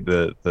that, hey,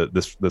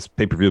 this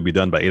pay-per-view will be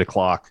done by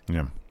 8:00.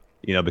 Yeah.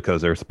 You know,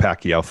 because there's a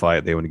Pacquiao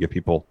fight, they want to give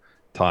people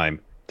time.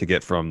 to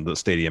get from the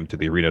stadium to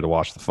the arena to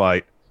watch the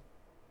fight.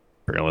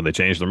 Apparently, they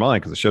changed their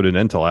mind because the show didn't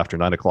end until after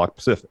 9 o'clock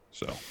Pacific.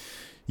 So,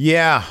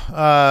 yeah,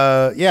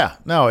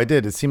 no, it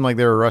did. It seemed like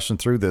they were rushing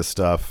through this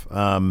stuff.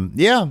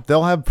 Yeah,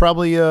 they'll have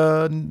probably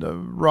a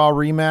Raw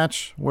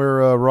rematch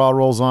where Raw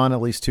rolls on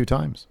at least 2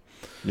 times.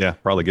 Yeah,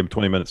 probably give them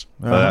 20 minutes.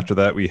 After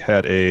that, we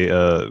had they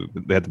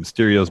had the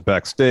Mysterios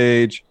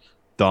backstage.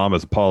 Dom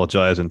is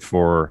apologizing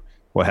for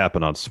what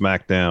happened on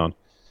SmackDown,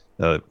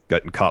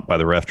 getting caught by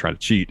the ref trying to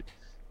cheat.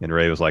 And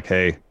Ray was like,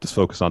 hey, just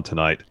focus on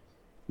tonight.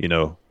 You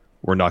know,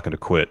 we're not going to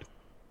quit.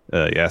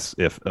 He asks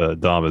if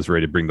Dom is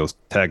ready to bring those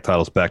tag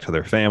titles back to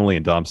their family,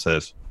 and Dom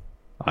says,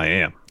 I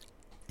am.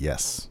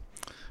 Yes.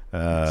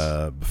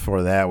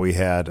 Before that, we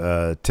had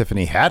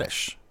Tiffany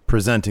Haddish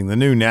presenting the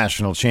new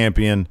national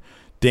champion,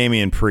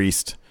 Damian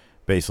Priest.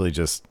 Basically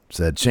just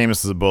said,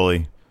 Sheamus is a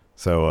bully,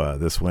 so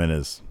this win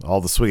is all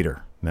the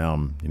sweeter. Now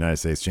I'm United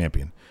States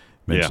champion.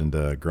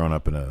 Mentioned growing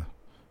up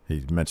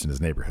he mentioned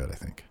his neighborhood, I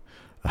think.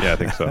 Yeah, I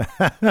think so.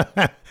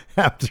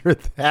 After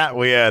that,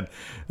 we had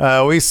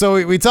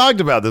we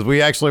talked about this.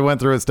 We actually went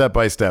through it step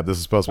by step. This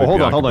is supposed to be.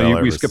 Hold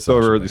on. You skipped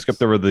over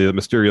the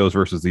Mysterios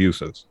versus the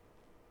Usos,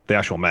 the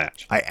actual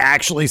match. I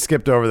actually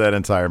skipped over that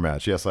entire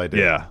match. Yes, I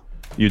did. Yeah,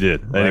 you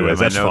did. Anyways,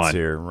 that's fine.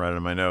 Here, right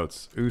in my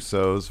notes.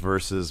 Usos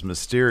versus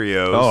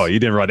Mysterios. Oh, you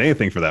didn't write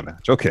anything for that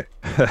match. Okay.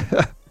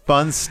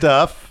 Fun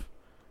stuff.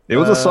 It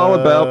was a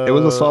solid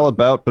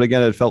bout. But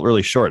again, it felt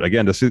really short.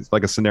 Again, this is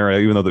like a scenario.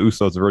 Even though the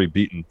Usos have already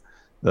beaten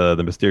the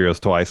Mysterios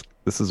twice,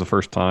 this is the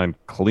first time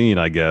clean,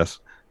 I guess,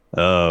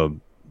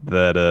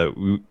 that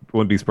we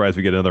wouldn't be surprised if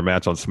we get another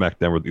match on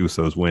SmackDown where the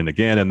Usos win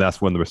again, and that's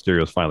when the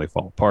Mysterios finally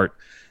fall apart.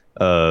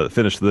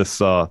 Finish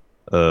this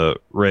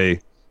Ray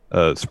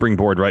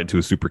springboard right into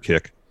a super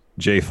kick.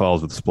 Jay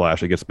falls with a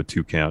splash. It gets up a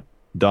 2 count.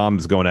 Dom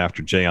is going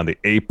after Jay on the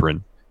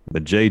apron.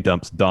 Then Jay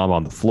dumps Dom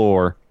on the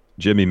floor.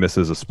 Jimmy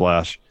misses a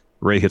splash.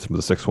 Ray hits him with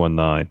a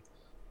 619.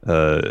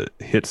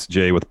 Hits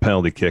Jay with a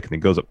penalty kick, and then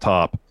goes up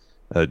top.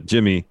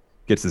 Jimmy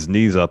gets his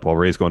knees up while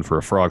Ray's going for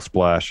a frog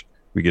splash.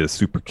 We get a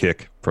super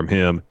kick from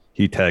him.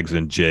 He tags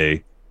in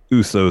Jay.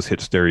 Usos hit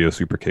stereo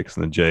super kicks,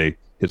 and then Jay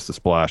hits the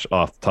splash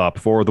off the top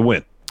for the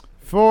win.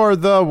 For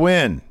the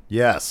win.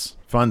 Yes.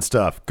 Fun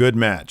stuff. Good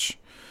match.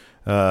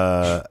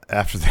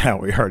 After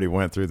that, we already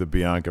went through the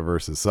Bianca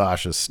versus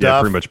Sasha stuff. Yeah,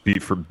 pretty much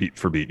beat for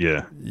beat.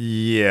 Yeah.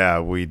 Yeah,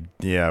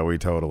 we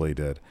totally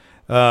did.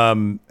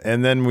 And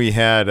then we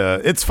had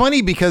it's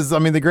funny because I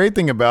mean the great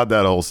thing about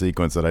that whole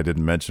sequence that I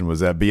didn't mention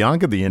was that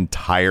Bianca the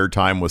entire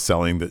time was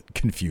selling the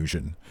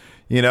confusion.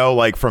 You know,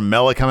 like from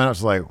Mela coming out,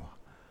 she's like,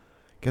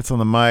 gets on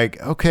the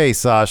mic, okay,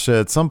 Sasha,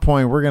 at some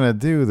point we're gonna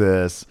do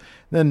this.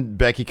 Then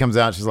Becky comes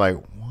out, she's like,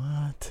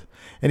 what?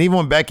 And even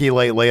when Becky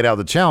laid out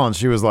the challenge,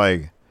 she was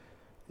like,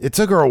 it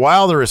took her a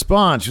while to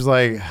respond. She was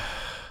like,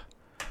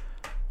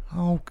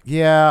 oh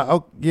yeah,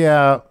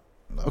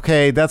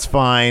 okay, that's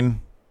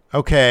fine,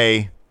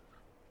 okay.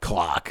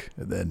 Clock,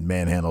 and then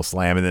manhandle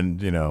slam, and then,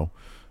 you know,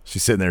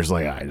 she's sitting there, she's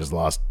like, I just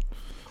lost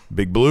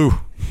Big Blue.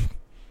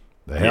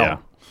 The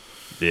hell?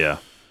 Yeah.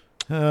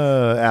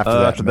 After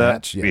that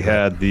match, we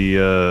had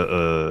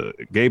the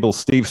Gable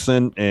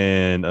Steveson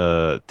and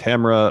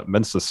Tamara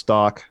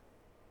Mensah-Stock,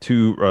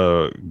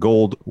 2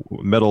 gold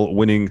medal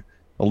winning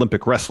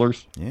Olympic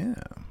wrestlers. Yeah.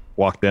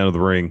 Walked down to the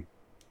ring,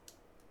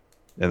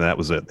 and that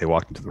was it. They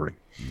walked into the ring.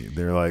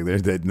 They're like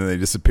they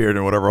disappeared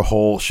in whatever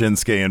hole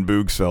Shinsuke and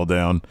Boogs fell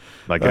down.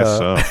 I guess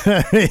so.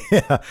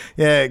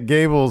 Yeah.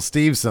 Gable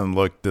Steveson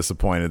looked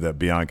disappointed that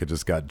Bianca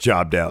just got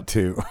jobbed out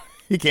too.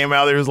 He came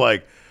out there, was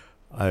like,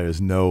 "There's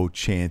no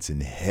chance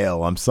in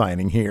hell I'm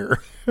signing here."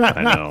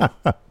 I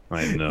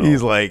know.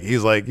 He's like,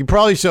 he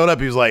probably showed up.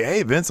 He was like,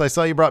 "Hey Vince, I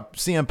saw you brought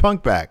CM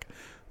Punk back."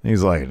 And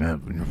he's like,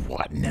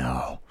 "What?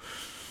 No,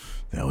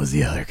 that was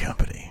the other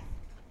company."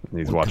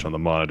 He's watching on the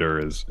monitor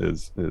as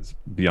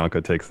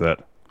Bianca takes that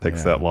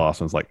loss,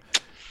 and it's like,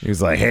 he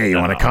was like, "Hey, you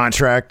want a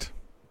contract?"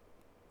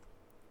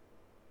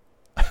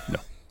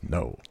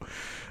 No.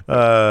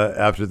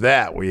 After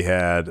that, we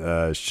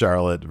had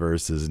Charlotte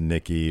versus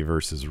Nikki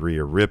versus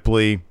Rhea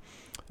Ripley.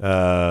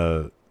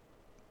 Yeah,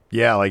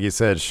 like you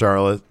said,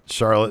 Charlotte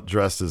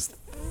dressed as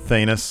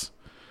Thanos.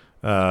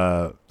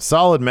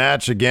 Solid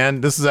match again.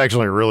 This is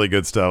actually really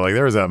good stuff. Like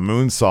there was that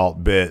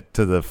moonsault bit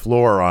to the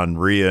floor on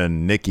Rhea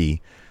and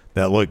Nikki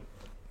that looked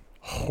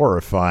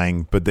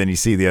horrifying, but then you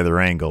see the other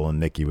angle and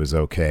Nikki was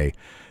okay.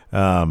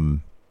 Yeah,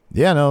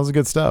 no, it was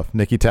good stuff.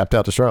 Nikki tapped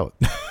out to Charlotte.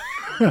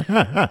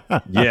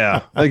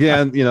 Yeah.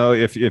 Again, you know,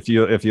 if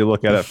you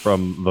look at it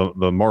from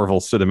the Marvel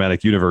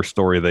Cinematic Universe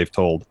story they've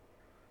told,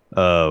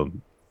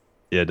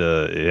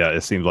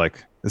 it seems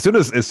like as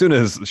soon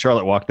as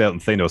Charlotte walked out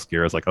and Thanos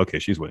gear, it's like, okay,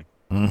 she's winning.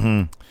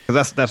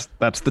 Because that's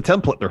the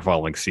template they're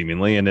following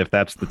seemingly, and if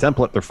that's the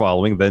template they're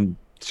following, then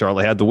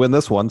Charlotte had to win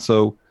this one.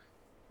 So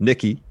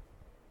Nikki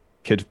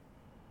could,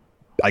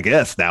 I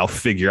guess, now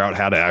figure out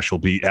how to actually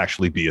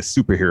be a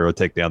superhero,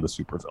 take down the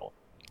supervillain.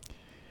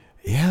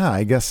 Yeah,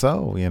 I guess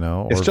so. You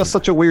know, it's just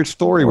such a weird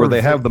story where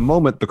they have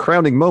the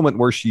crowning moment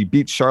where she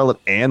beats Charlotte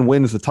and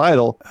wins the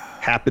title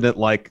happen at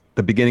like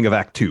the beginning of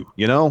Act 2.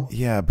 You know?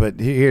 Yeah, but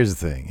here's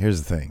the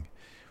thing.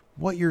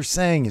 what you're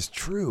saying is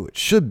true. It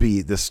should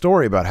be the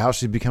story about how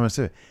she's becoming a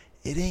citizen.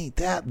 It ain't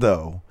that,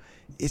 though.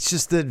 It's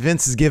just that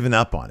Vince has given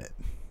up on it.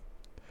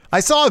 I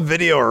saw a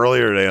video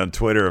earlier today on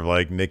Twitter of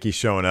like Nikki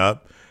showing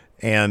up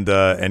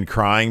and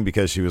crying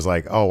because she was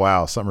like, "Oh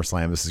wow,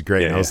 SummerSlam, this is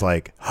great." And I was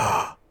like,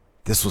 oh,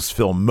 this was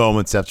filmed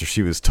moments after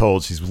she was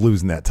told she's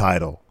losing that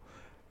title,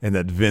 and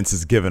that Vince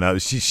has given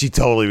up. She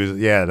totally was.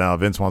 Yeah, no,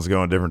 Vince wants to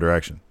go in a different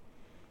direction.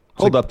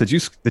 Hold up, did you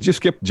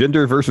skip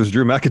Jinder versus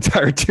Drew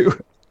McIntyre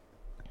too?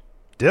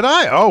 Did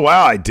I? Oh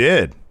wow, I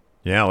did.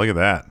 Yeah, look at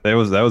that. That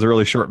was a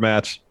really short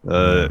match.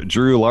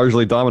 Drew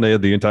largely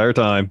dominated the entire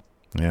time.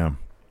 Yeah,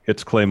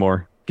 hits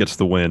Claymore, gets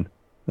the win.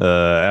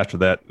 After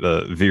that,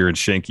 Veer and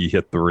Shanky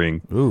hit the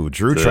ring. Ooh,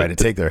 Drew tried to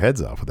take their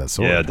heads off with that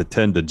sword. Yeah, to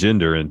tend to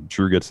Jinder, and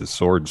Drew gets his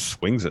sword and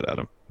swings it at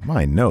him.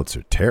 My notes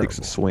are terrible. Takes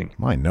a swing.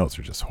 My notes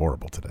are just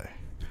horrible today.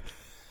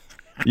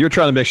 You're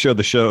trying to make sure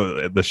the show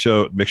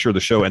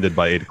ended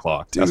by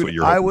 8:00. Dude, that's what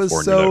you're. I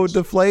was so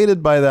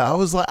deflated by that.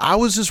 I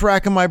was just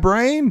racking my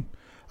brain.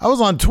 I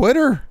was on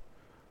Twitter.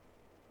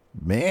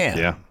 Man.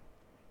 Yeah.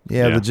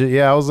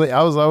 I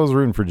was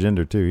rooting for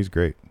Jinder too. He's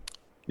great.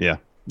 Yeah.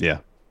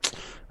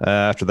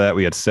 After that,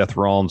 we had Seth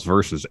Rollins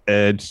versus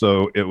Edge.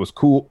 So it was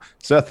cool.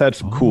 Seth had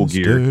some cool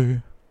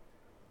gear.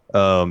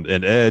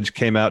 And Edge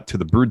came out to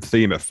the Brood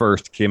theme at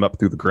first, came up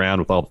through the ground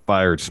with all the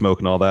fire and smoke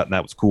and all that. And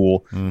that was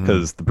cool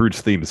because the Brood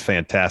theme is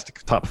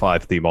fantastic. Top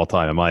 5 theme all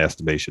time in my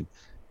estimation.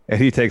 And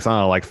he takes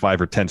on like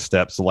 5 or 10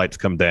 steps. The lights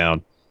come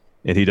down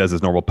and he does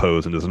his normal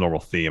pose and does a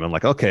normal theme. I'm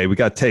like, okay, we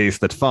got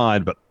taste. That's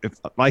fine. But if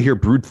I hear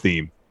Brood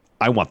theme,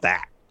 I want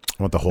that.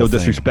 I want the whole thing. No thing.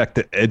 disrespect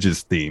to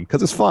Edge's theme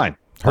because it's fine.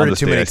 Heard it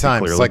too many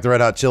times. It's like the Red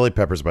Hot Chili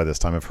Peppers by this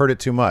time. I've heard it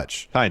too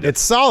much. Kind of. It's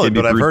solid,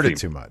 but I've heard it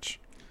too much.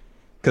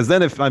 Because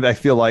then if I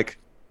feel like,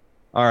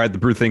 all right, the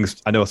Brood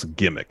thing's, I know it's a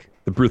gimmick.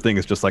 The Brood thing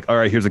is just like, all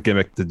right, here's a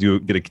gimmick to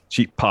get a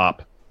cheap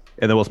pop,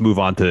 and then let's move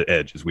on to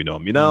Edge as we know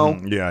him, you know?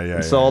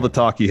 Yeah. All the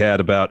talk he had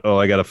about,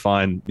 I got to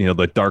find,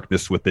 the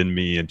darkness within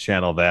me and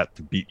channel that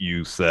to beat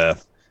you,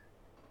 Seth.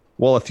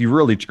 Well, if you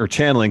really are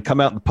channeling, come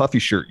out in the puffy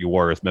shirt you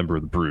wore as member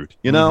of the Brood,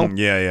 you know?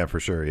 Yeah, for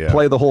sure, yeah.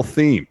 Play the whole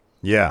theme.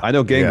 Yeah. I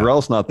know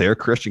Gangrel's not there.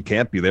 Christian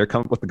can't be there.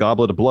 Come up with the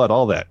Goblet of Blood,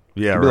 all that.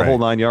 Yeah, right. The whole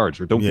 9 yards,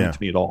 or don't give it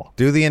to me at all.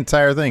 Do the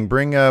entire thing.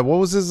 Bring, what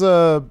was his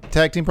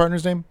tag team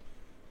partner's name?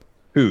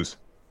 Whose?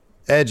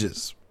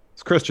 Edge's.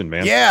 It's Christian,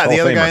 man. Yeah, the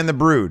other guy in the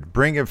Brood.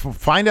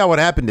 Find out what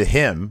happened to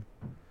him.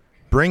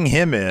 Bring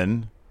him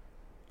in.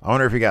 I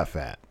wonder if he got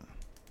fat.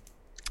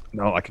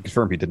 No, I can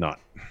confirm he did not.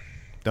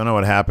 Don't know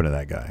what happened to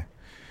that guy.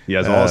 He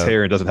has all his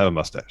hair and doesn't have a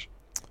mustache.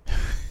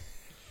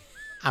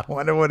 I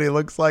wonder what he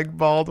looks like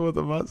bald with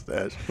a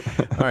mustache.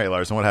 All right,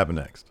 Larson, what happened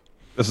next?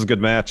 This is a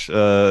good match.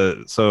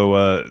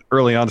 So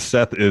early on,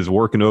 Seth is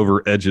working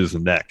over Edge's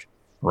neck.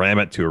 Ram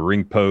it to a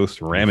ring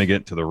post, ramming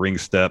it to the ring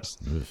steps,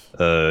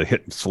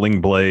 hitting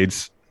sling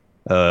blades.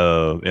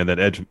 And then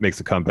Edge makes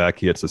a comeback.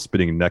 He hits a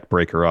spinning neck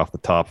breaker off the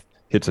top,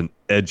 hits an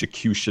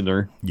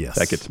Edgecutioner. Yes.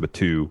 That gets him a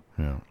 2.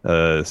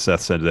 Yeah.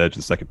 Seth sends Edge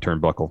the second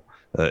turnbuckle.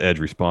 Edge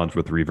responds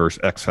with the reverse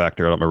X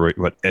Factor. I don't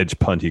remember what Edge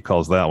punt he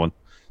calls that one.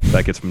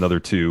 That gets him another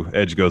 2.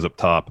 Edge goes up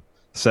top.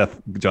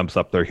 Seth jumps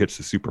up there, hits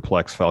the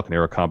superplex Falcon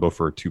Arrow combo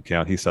for a 2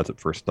 count. He sets it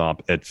for a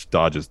stomp. Edge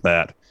dodges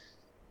that.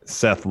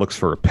 Seth looks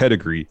for a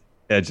pedigree.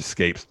 Edge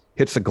escapes.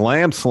 Hits a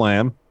glam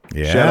slam.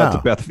 Yeah. Shout out to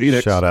Beth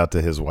Phoenix. Shout out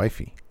to his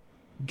wifey.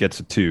 Gets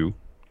a 2.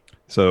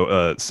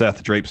 So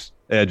Seth drapes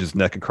Edge's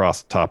neck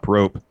across the top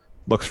rope.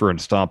 Looks for a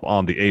stomp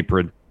on the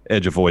apron.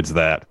 Edge avoids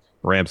that.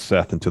 Rams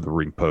Seth into the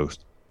ring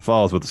post.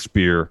 Follows with a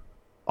spear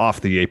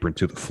off the apron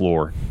to the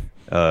floor.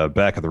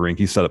 Back of the ring,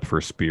 he's set up for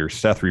a spear.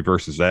 Seth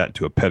reverses that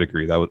into a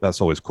pedigree.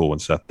 That's always cool when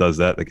Seth does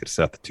that. They get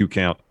Seth the 2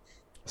 count.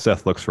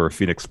 Seth looks for a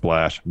Phoenix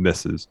splash,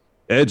 misses.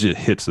 Edge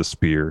hits a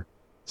spear.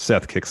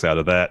 Seth kicks out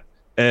of that.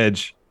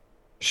 Edge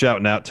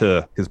shouting out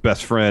to his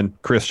best friend,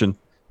 Christian,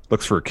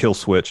 looks for a kill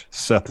switch.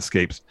 Seth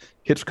escapes,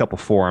 hits a couple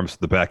forearms to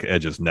the back of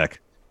Edge's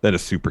neck. Then a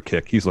super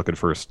kick. He's looking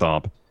for a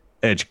stomp.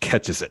 Edge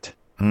catches it.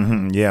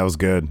 Yeah, it was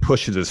good.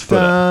 Pushes his foot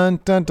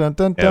up. Dun, dun,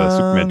 dun, yeah, the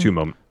Superman 2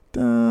 moment.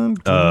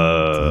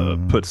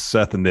 Puts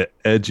Seth in the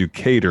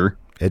Educator.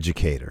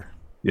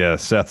 Yeah,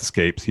 Seth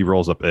escapes. He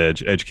rolls up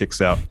Edge. Edge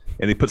kicks out,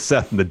 and he puts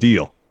Seth in the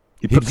deal.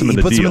 He puts him in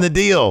the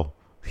deal.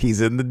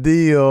 He's in the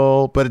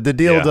deal, but the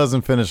deal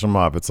doesn't finish him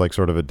off. It's like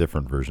sort of a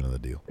different version of the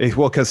deal.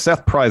 Well, because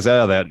Seth pries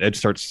out of that, and Edge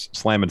starts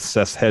slamming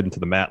Seth's head into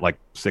the mat like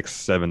 6,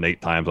 7,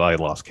 8 times. I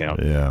lost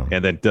count. Yeah.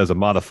 And then does a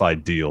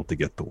modified deal to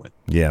get the win.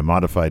 Yeah,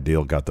 modified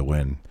deal got the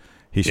win.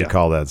 He should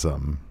call that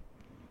something.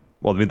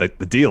 Well, I mean, the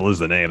deal is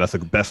the name. That's the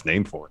best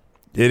name for it.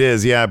 It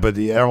is, yeah, but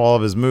all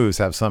of his moves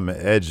have some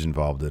Edge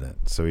involved in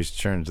it. So he's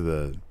turned to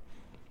the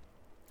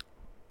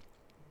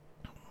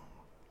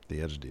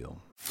Edge deal.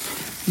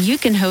 You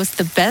can host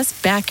the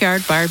best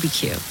backyard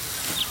barbecue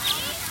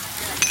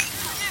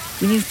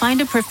when you find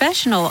a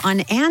professional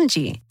on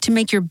Angie to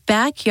make your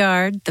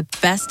backyard the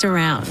best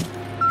around.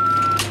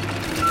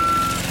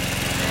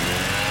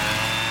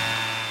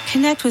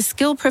 Connect with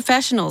skilled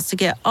professionals to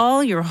get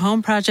all your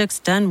home projects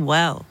done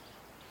well.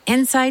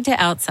 Inside to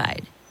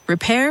outside,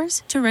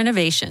 repairs to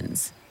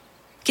renovations.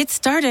 Get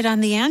started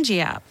on the Angie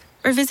app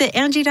or visit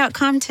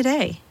Angie.com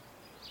today.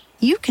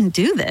 You can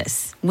do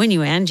this when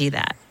you Angie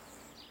that.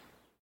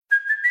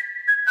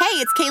 Hey,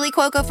 it's Kaylee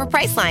Cuoco for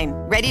Priceline.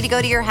 Ready to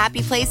go to your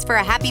happy place for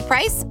a happy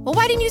price? Well,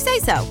 why didn't you say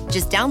so?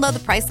 Just download the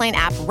Priceline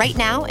app right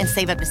now and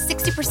save up to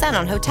 60%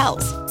 on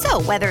hotels.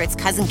 So whether it's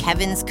Cousin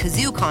Kevin's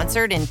Kazoo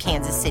Concert in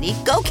Kansas City,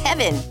 go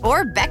Kevin,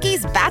 or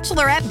Becky's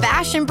Bachelorette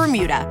Bash in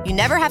Bermuda, you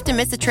never have to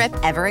miss a trip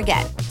ever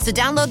again. So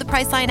download the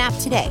Priceline app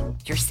today.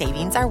 Your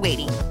savings are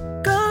waiting.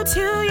 Go to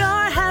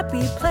your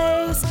happy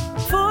place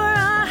for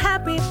a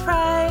happy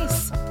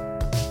price.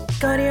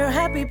 Go to your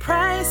happy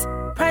price,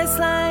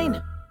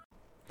 Priceline.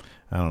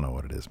 I don't know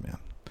what it is, man.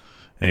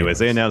 Anyways,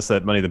 they announced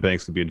that Money in the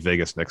Bank's going to be in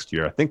Vegas next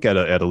year. I think at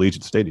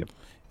Allegiant Stadium.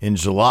 In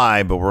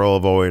July, but we're all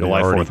avoiding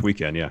July 4th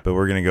weekend, yeah. But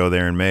we're going to go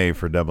there in May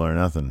for Double or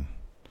Nothing.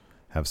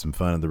 Have some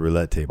fun at the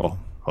roulette table.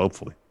 Oh,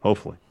 hopefully.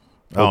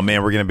 Oh,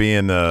 man, we're going to be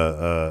in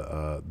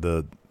the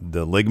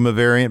Ligma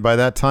variant by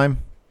that time.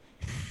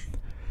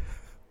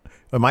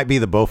 It might be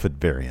the Beaufort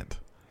variant.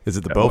 Is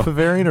it the Beaufort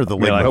variant or the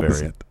Ligma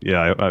variant?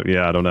 I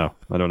don't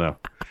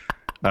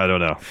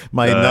know.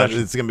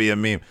 It's going to be a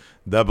meme.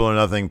 Double or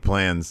Nothing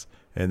plans,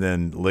 and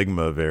then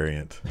Ligma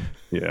variant.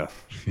 Yeah.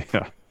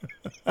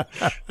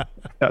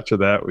 After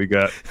that, we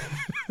got,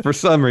 for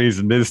some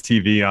reason, Miz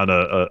TV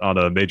on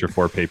a Major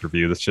 4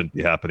 pay-per-view. This shouldn't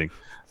be happening.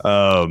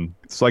 So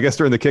I guess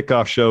during the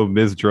kickoff show,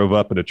 Miz drove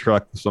up in a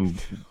truck with some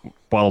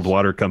bottled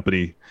water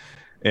company,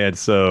 and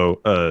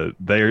so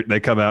they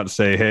come out and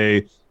say,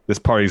 "Hey, this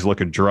party's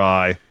looking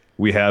dry.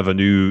 We have a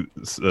new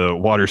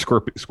water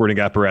squirting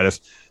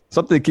apparatus."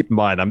 Something to keep in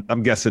mind.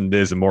 I'm guessing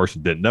Miz and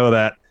Morrison didn't know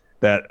that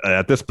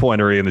at this point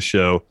already in the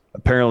show,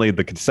 apparently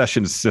the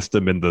concession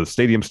system in the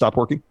stadium stopped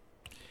working.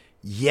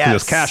 Yes. It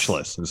was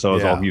cashless. And so it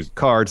was all used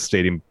cards,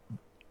 stadium,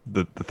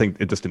 the thing,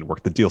 it just didn't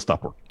work. The deal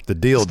stopped working. The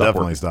deal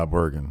definitely stopped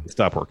working. It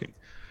stopped working.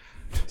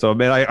 So,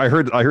 man,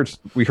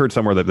 we heard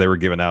somewhere that they were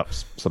giving out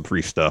some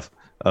free stuff.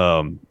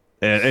 And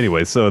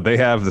anyway, so they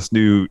have this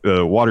new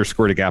water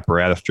squirting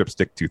apparatus,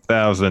 Dripstick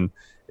 2000.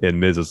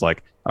 And Miz is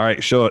like, all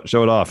right, show it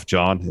off,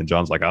 John. And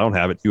John's like, I don't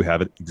have it. You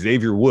have it.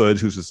 Xavier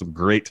Woods, who's some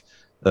great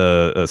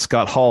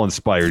Scott Hall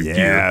inspired gear.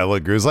 Yeah,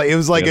 look, it was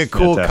like a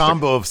cool fantastic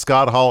combo of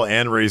Scott Hall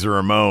and Razor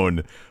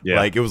Ramon. Yeah.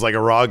 Like it was like a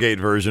Rawgate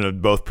version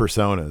of both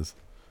personas.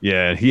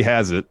 Yeah, and he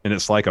has it, and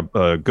it's like a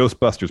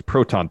Ghostbusters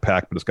proton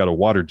pack, but it's got a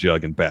water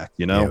jug in back,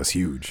 you know? Yeah, it was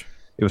huge.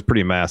 It was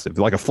pretty massive,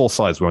 like a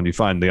full-size one you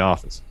find in the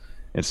office.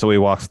 And so he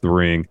walks the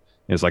ring,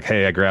 and it's like,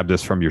 hey, I grabbed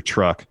this from your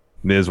truck.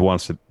 Miz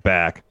wants it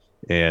back,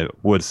 and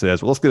Wood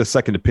says, well, let's get a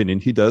second opinion.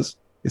 He does.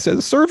 He says,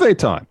 it's survey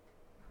time.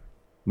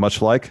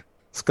 Much like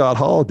Scott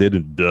Hall did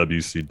in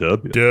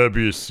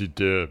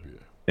WCW.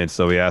 And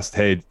so he asked,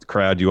 hey,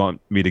 crowd, do you want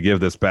me to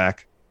give this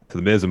back to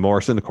the Miz and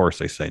Morrison? Of course,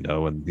 they say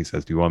no. And he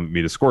says, do you want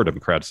me to squirt him?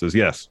 The crowd says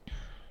yes.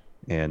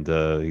 And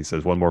he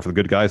says, one more for the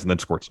good guys, and then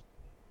squirts him.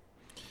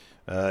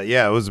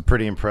 Yeah, it was a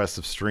pretty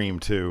impressive stream,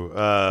 too.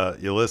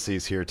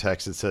 Ulysses here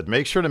texted, said,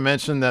 make sure to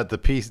mention that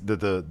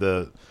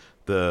the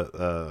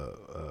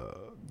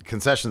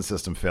concession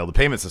system failed, the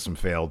payment system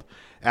failed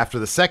after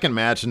the second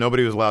match, and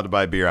nobody was allowed to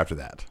buy beer after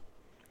that.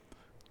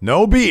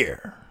 No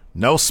beer,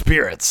 no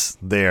spirits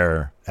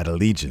there at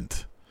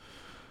Allegiant.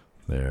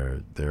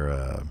 They're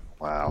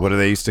wow. What do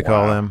they used to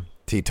call them?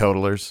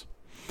 Teetotalers.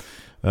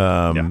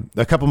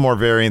 A couple more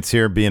variants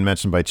here being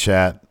mentioned by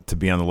chat to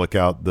be on the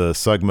lookout. The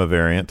Sugma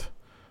variant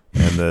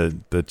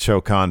and the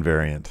Chokan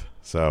variant.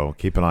 So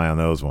keep an eye on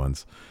those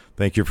ones.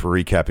 Thank you for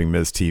recapping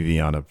Miz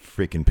TV on a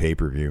freaking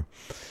pay-per-view.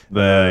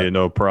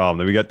 No problem.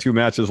 Then we got 2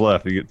 matches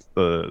left. We get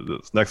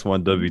this next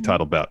one, WWE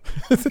title bout.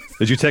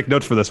 Did you take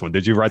notes for this one?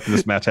 Did you write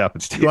this match happen,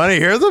 Steve? Do you want to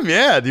hear them?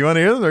 Yeah. Do you want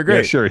to hear them? They're great.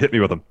 Yeah, sure. Hit me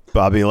with them.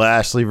 Bobby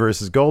Lashley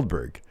versus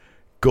Goldberg.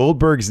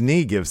 Goldberg's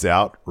knee gives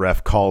out.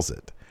 Ref calls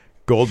it.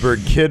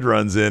 Goldberg Kid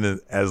runs in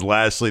as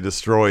Lashley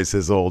destroys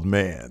his old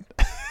man.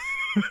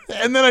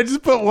 And then I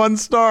just put 1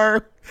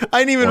 star. I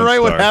didn't even write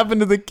what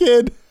happened to the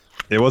kid.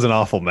 It was an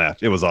awful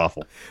match. It was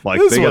awful.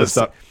 Like they got to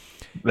stop.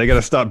 They got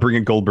to stop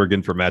bringing Goldberg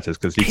in for matches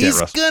because he can't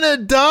wrestle. He's gonna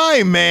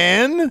die,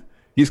 man.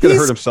 He's gonna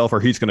hurt himself, or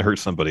he's gonna hurt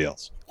somebody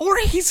else. Or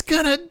he's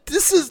gonna.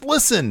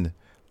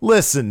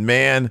 Listen,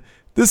 man.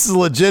 This is a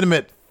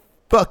legitimate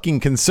fucking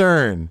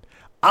concern.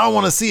 I don't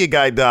want to see a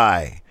guy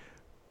die,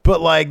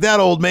 but like that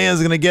old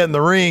man's gonna get in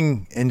the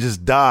ring and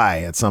just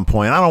die at some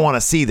point. I don't want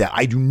to see that.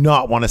 I do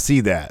not want to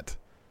see that.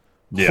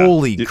 Yeah.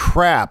 Holy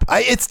crap.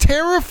 It's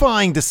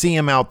terrifying to see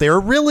him out there.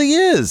 It really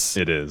is.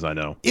 It is. I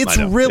know. It's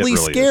really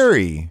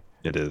scary.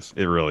 It is.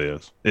 It really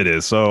is. It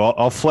is. So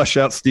I'll flesh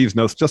out Steve's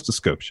notes just a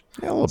skosh.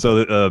 Yeah,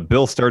 so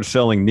Bill started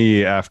selling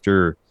knee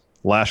after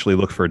Lashley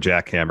looked for a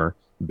jackhammer.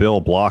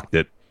 Bill blocked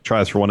it,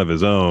 tries for one of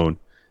his own.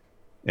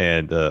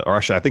 And or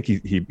actually, I think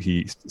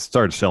he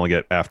started selling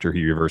it after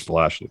he reversed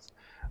Lashley's.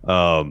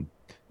 And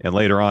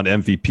later on,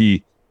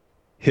 MVP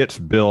hits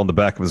Bill in the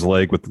back of his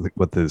leg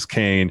with his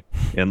cane,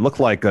 and looked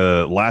like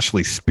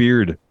Lashley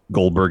speared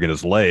Goldberg in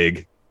his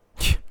leg,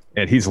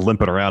 and he's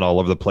limping around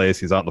all over the place.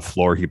 He's out on the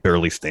floor. He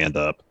barely stand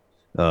up.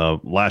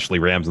 Lashley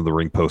rams in the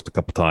ring post a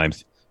couple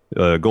times.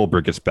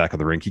 Goldberg gets back in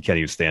the ring. He can't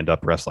even stand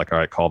up. Ref's like, all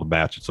right, call the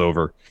match. It's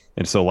over.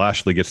 And so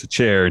Lashley gets the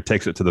chair and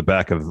takes it to the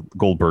back of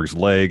Goldberg's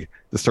leg.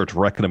 Just starts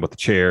wrecking him with the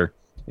chair.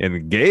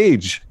 And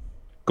Gage,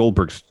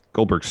 Goldberg's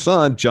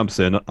son, jumps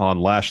in on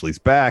Lashley's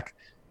back.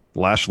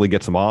 Lashley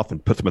gets him off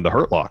and puts him in the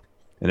hurt lock.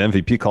 And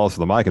MVP calls to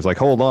the mic. It's like,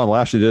 hold on.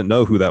 Lashley didn't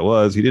know who that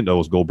was. He didn't know it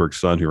was Goldberg's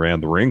son who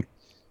ran the ring.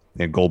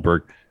 And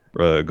Goldberg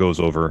goes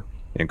over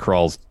and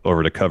crawls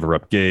over to cover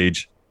up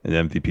Gage.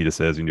 And MVP just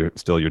says, you're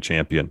still your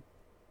champion,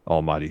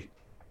 almighty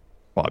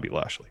Bobby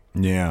Lashley.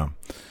 Yeah.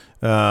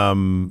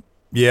 There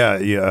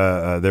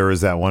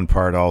was that one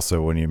part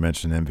also when you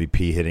mentioned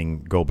MVP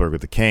hitting Goldberg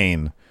with the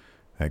cane.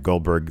 That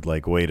Goldberg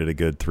waited a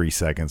good 3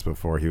 seconds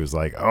before he was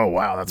like, "Oh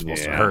wow, that's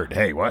supposed to hurt."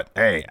 Hey, what?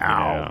 Hey,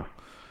 ow.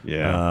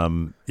 Yeah.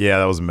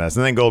 That was a mess.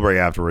 And then Goldberg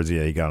afterwards,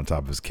 he got on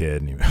top of his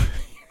kid and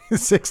he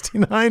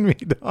 69 me,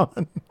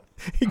 Don.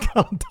 He got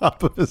on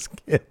top of his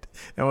kid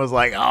and was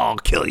like, "Oh, I'll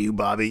kill you,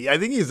 Bobby." I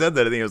think he said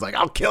that. I think he was like,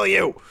 "I'll kill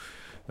you."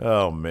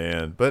 Oh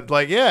man. But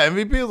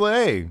MVP was like,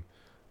 "Hey,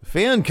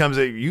 fan comes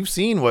at you've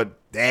seen what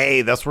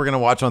that's what we're gonna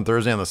watch on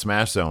Thursday on the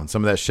Smash Zone."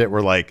 Some of that shit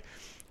where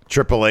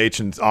Triple H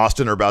and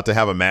Austin are about to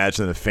have a match,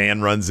 and a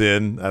fan runs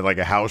in at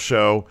a house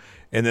show,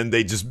 and then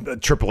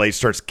Triple H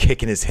starts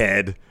kicking his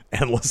head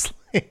endlessly.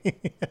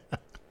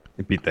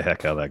 They beat the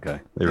heck out of that guy.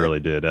 They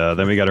really did.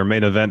 Then we got our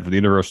main event for the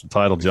Universal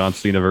title, John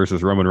Cena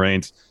versus Roman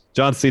Reigns.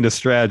 John Cena's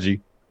strategy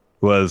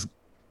was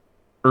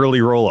early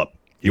roll-up.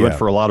 He went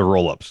for a lot of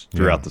roll-ups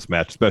throughout this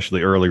match,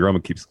 especially early.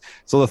 Roman keeps...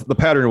 So the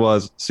pattern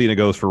was Cena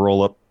goes for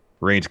roll-up,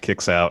 Reigns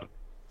kicks out.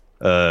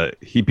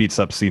 He beats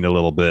up Cena a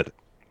little bit.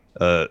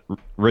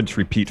 Rinse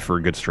repeat for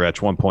a good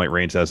stretch. 1 point,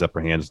 Reigns has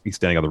upper hand. He's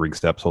standing on the ring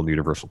steps holding the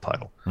Universal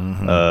title.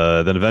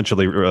 Mm-hmm. Then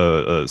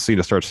eventually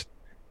Cena starts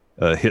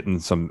hitting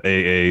some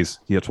AAs.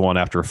 He hits one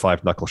after a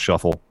 5-knuckle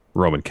shuffle.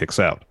 Roman kicks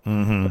out.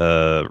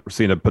 Mm-hmm.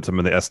 Cena puts him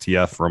in the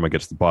STF. Roman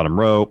gets the bottom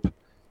rope.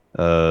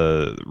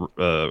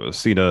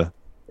 Cena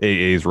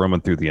AAs Roman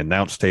through the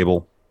announce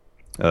table.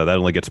 That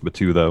only gets him a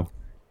 2, though.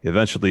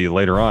 Eventually,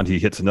 later on, he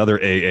hits another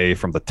AA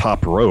from the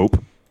top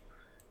rope.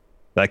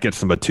 That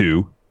gets him a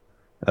 2.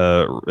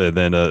 And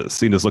then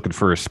Cena's looking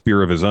for a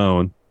spear of his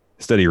own.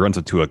 Instead, he runs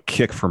into a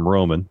kick from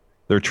Roman.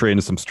 They're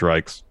trading some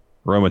strikes.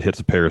 Roman hits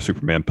a pair of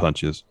Superman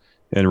punches,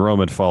 and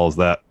Roman follows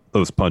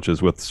those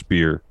punches with the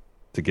spear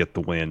to get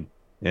the win.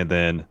 And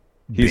then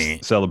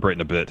he's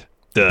celebrating a bit.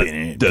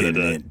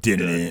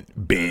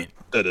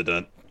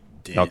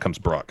 Out comes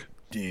Brock.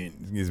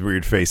 His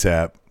weird face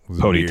app.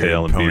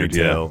 Ponytail and beard,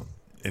 yeah.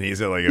 And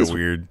he's got a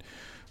weird,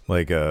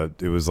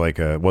 it was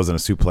it wasn't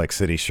a Suplex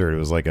City shirt. It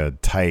was a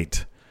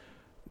tight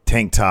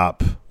tank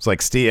top. It's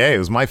like Steve. Hey, it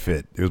was my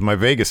fit. It was my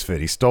Vegas fit.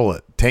 He stole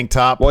it. Tank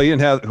top. Well,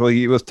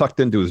 he was tucked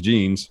into his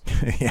jeans.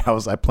 Yeah,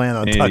 I planned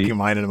on tucking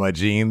mine into my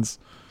jeans.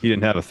 He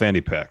didn't have a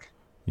fanny pack.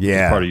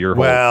 Yeah, part of your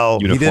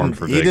whole uniform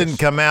for Vegas. He didn't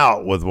come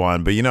out with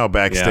one, but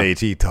backstage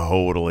he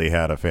totally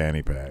had a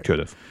fanny pack. Could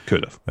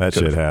have. That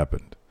shit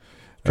happened.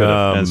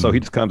 And so he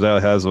just comes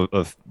out, has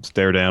a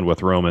stare down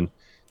with Roman,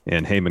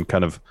 and Heyman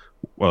kind of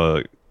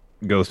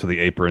goes to the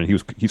apron.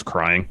 He's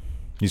crying.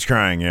 He's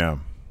crying, yeah.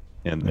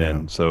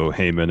 And so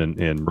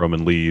Heyman and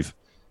Roman leave,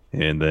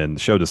 and then the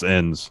show just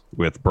ends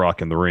with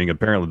Brock in the ring.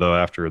 Apparently, though,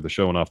 after the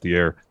show went off the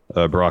air,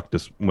 Brock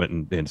just went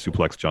and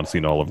suplexed John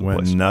Cena all over the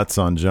place. Went nuts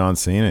on John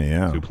Cena,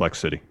 yeah.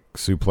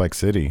 Suplex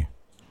City.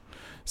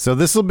 So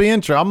this will be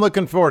interesting. I'm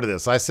looking forward to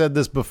this. I said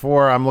this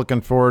before. I'm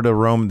looking forward to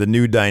the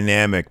new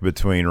dynamic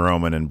between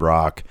Roman and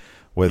Brock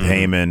with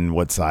Heyman.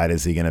 What side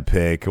is he going to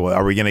pick?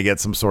 Are we going to get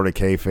some sort of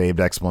kayfabe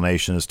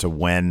explanation as to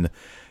when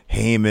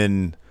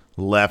Heyman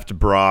left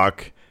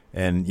Brock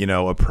and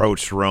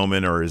approached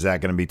Roman, or is that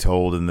going to be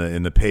told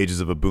in the pages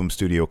of a Boom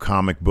Studio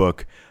comic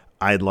book?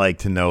 I'd like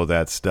to know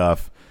that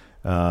stuff.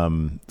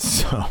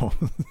 So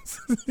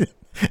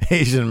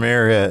Asian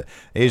Murray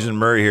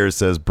here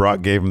says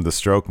Brock gave him the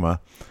strokema,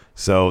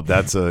 so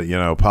that's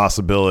a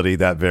possibility,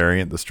 that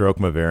variant, the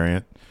strokema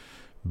variant.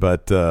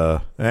 But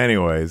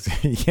anyways,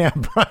 yeah.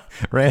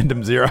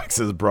 Random Xerox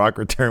says Brock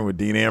returned with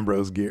Dean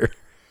Ambrose gear.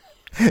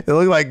 It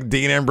looked like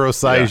Dean Ambrose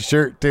size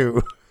shirt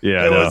too.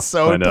 Yeah, it was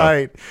so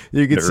tight.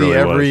 You could see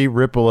every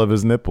ripple of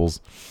his nipples.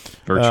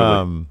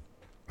 Virtually.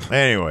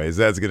 Anyways,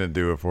 that's going to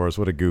do it for us.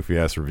 What a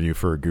goofy-ass review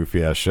for a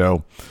goofy-ass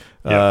show.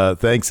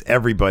 Thanks,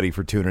 everybody,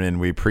 for tuning in.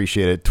 We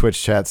appreciate it.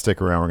 Twitch chat,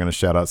 stick around. We're going to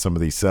shout out some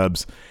of these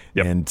subs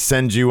and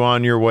send you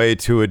on your way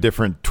to a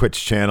different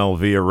Twitch channel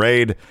via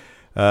Raid.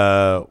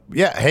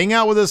 Hang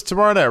out with us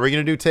tomorrow night. Are we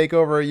going to do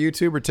Takeover at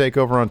YouTube or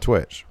Takeover on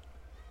Twitch?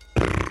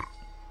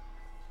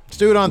 Let's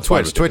do it on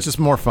Twitch. Twitch is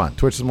more fun.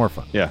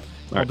 Yeah.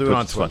 We'll do it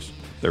on Twitch. Fun.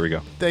 There we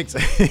go. Thanks.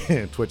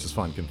 Twitch is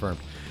fun, confirmed.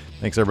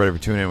 Thanks, everybody,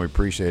 for tuning in. We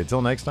appreciate it.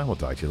 Until next time, we'll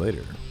talk to you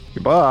later.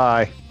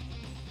 Goodbye.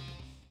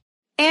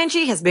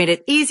 Angie has made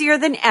it easier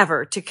than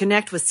ever to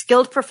connect with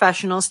skilled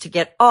professionals to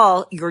get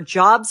all your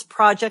jobs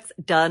projects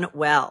done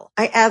well.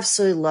 I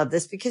absolutely love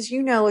this because,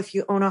 if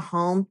you own a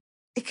home,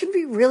 it can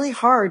be really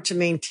hard to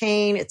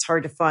maintain. It's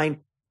hard to find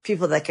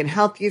people that can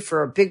help you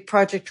for a big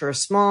project or a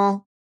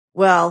small.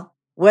 Well,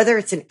 whether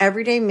it's in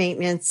everyday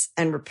maintenance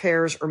and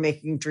repairs or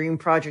making dream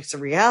projects a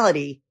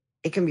reality,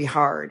 it can be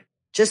hard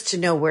just to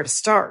know where to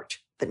start.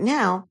 But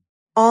now,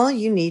 all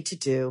you need to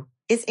do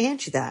is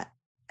Angie that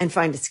and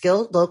find a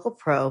skilled local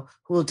pro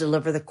who will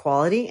deliver the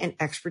quality and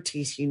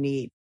expertise you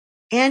need.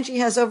 Angie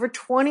has over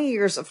 20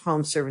 years of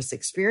home service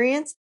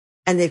experience,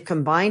 and they've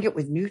combined it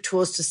with new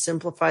tools to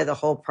simplify the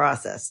whole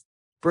process.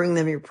 Bring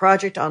them your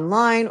project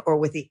online or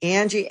with the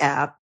Angie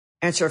app,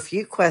 answer a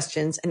few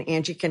questions, and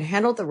Angie can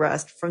handle the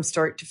rest from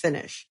start to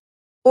finish.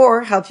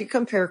 Or help you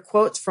compare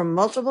quotes from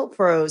multiple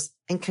pros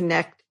and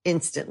connect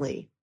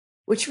instantly,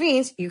 which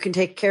means you can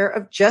take care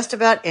of just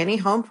about any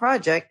home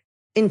project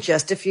in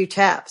just a few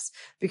taps.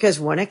 Because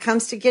when it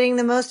comes to getting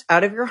the most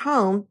out of your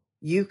home,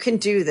 you can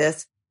do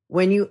this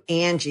when you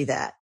Angie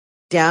that.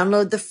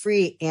 Download the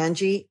free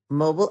Angie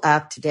mobile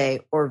app today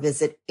or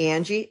visit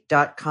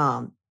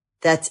Angie.com.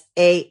 That's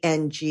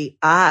ANGI.com.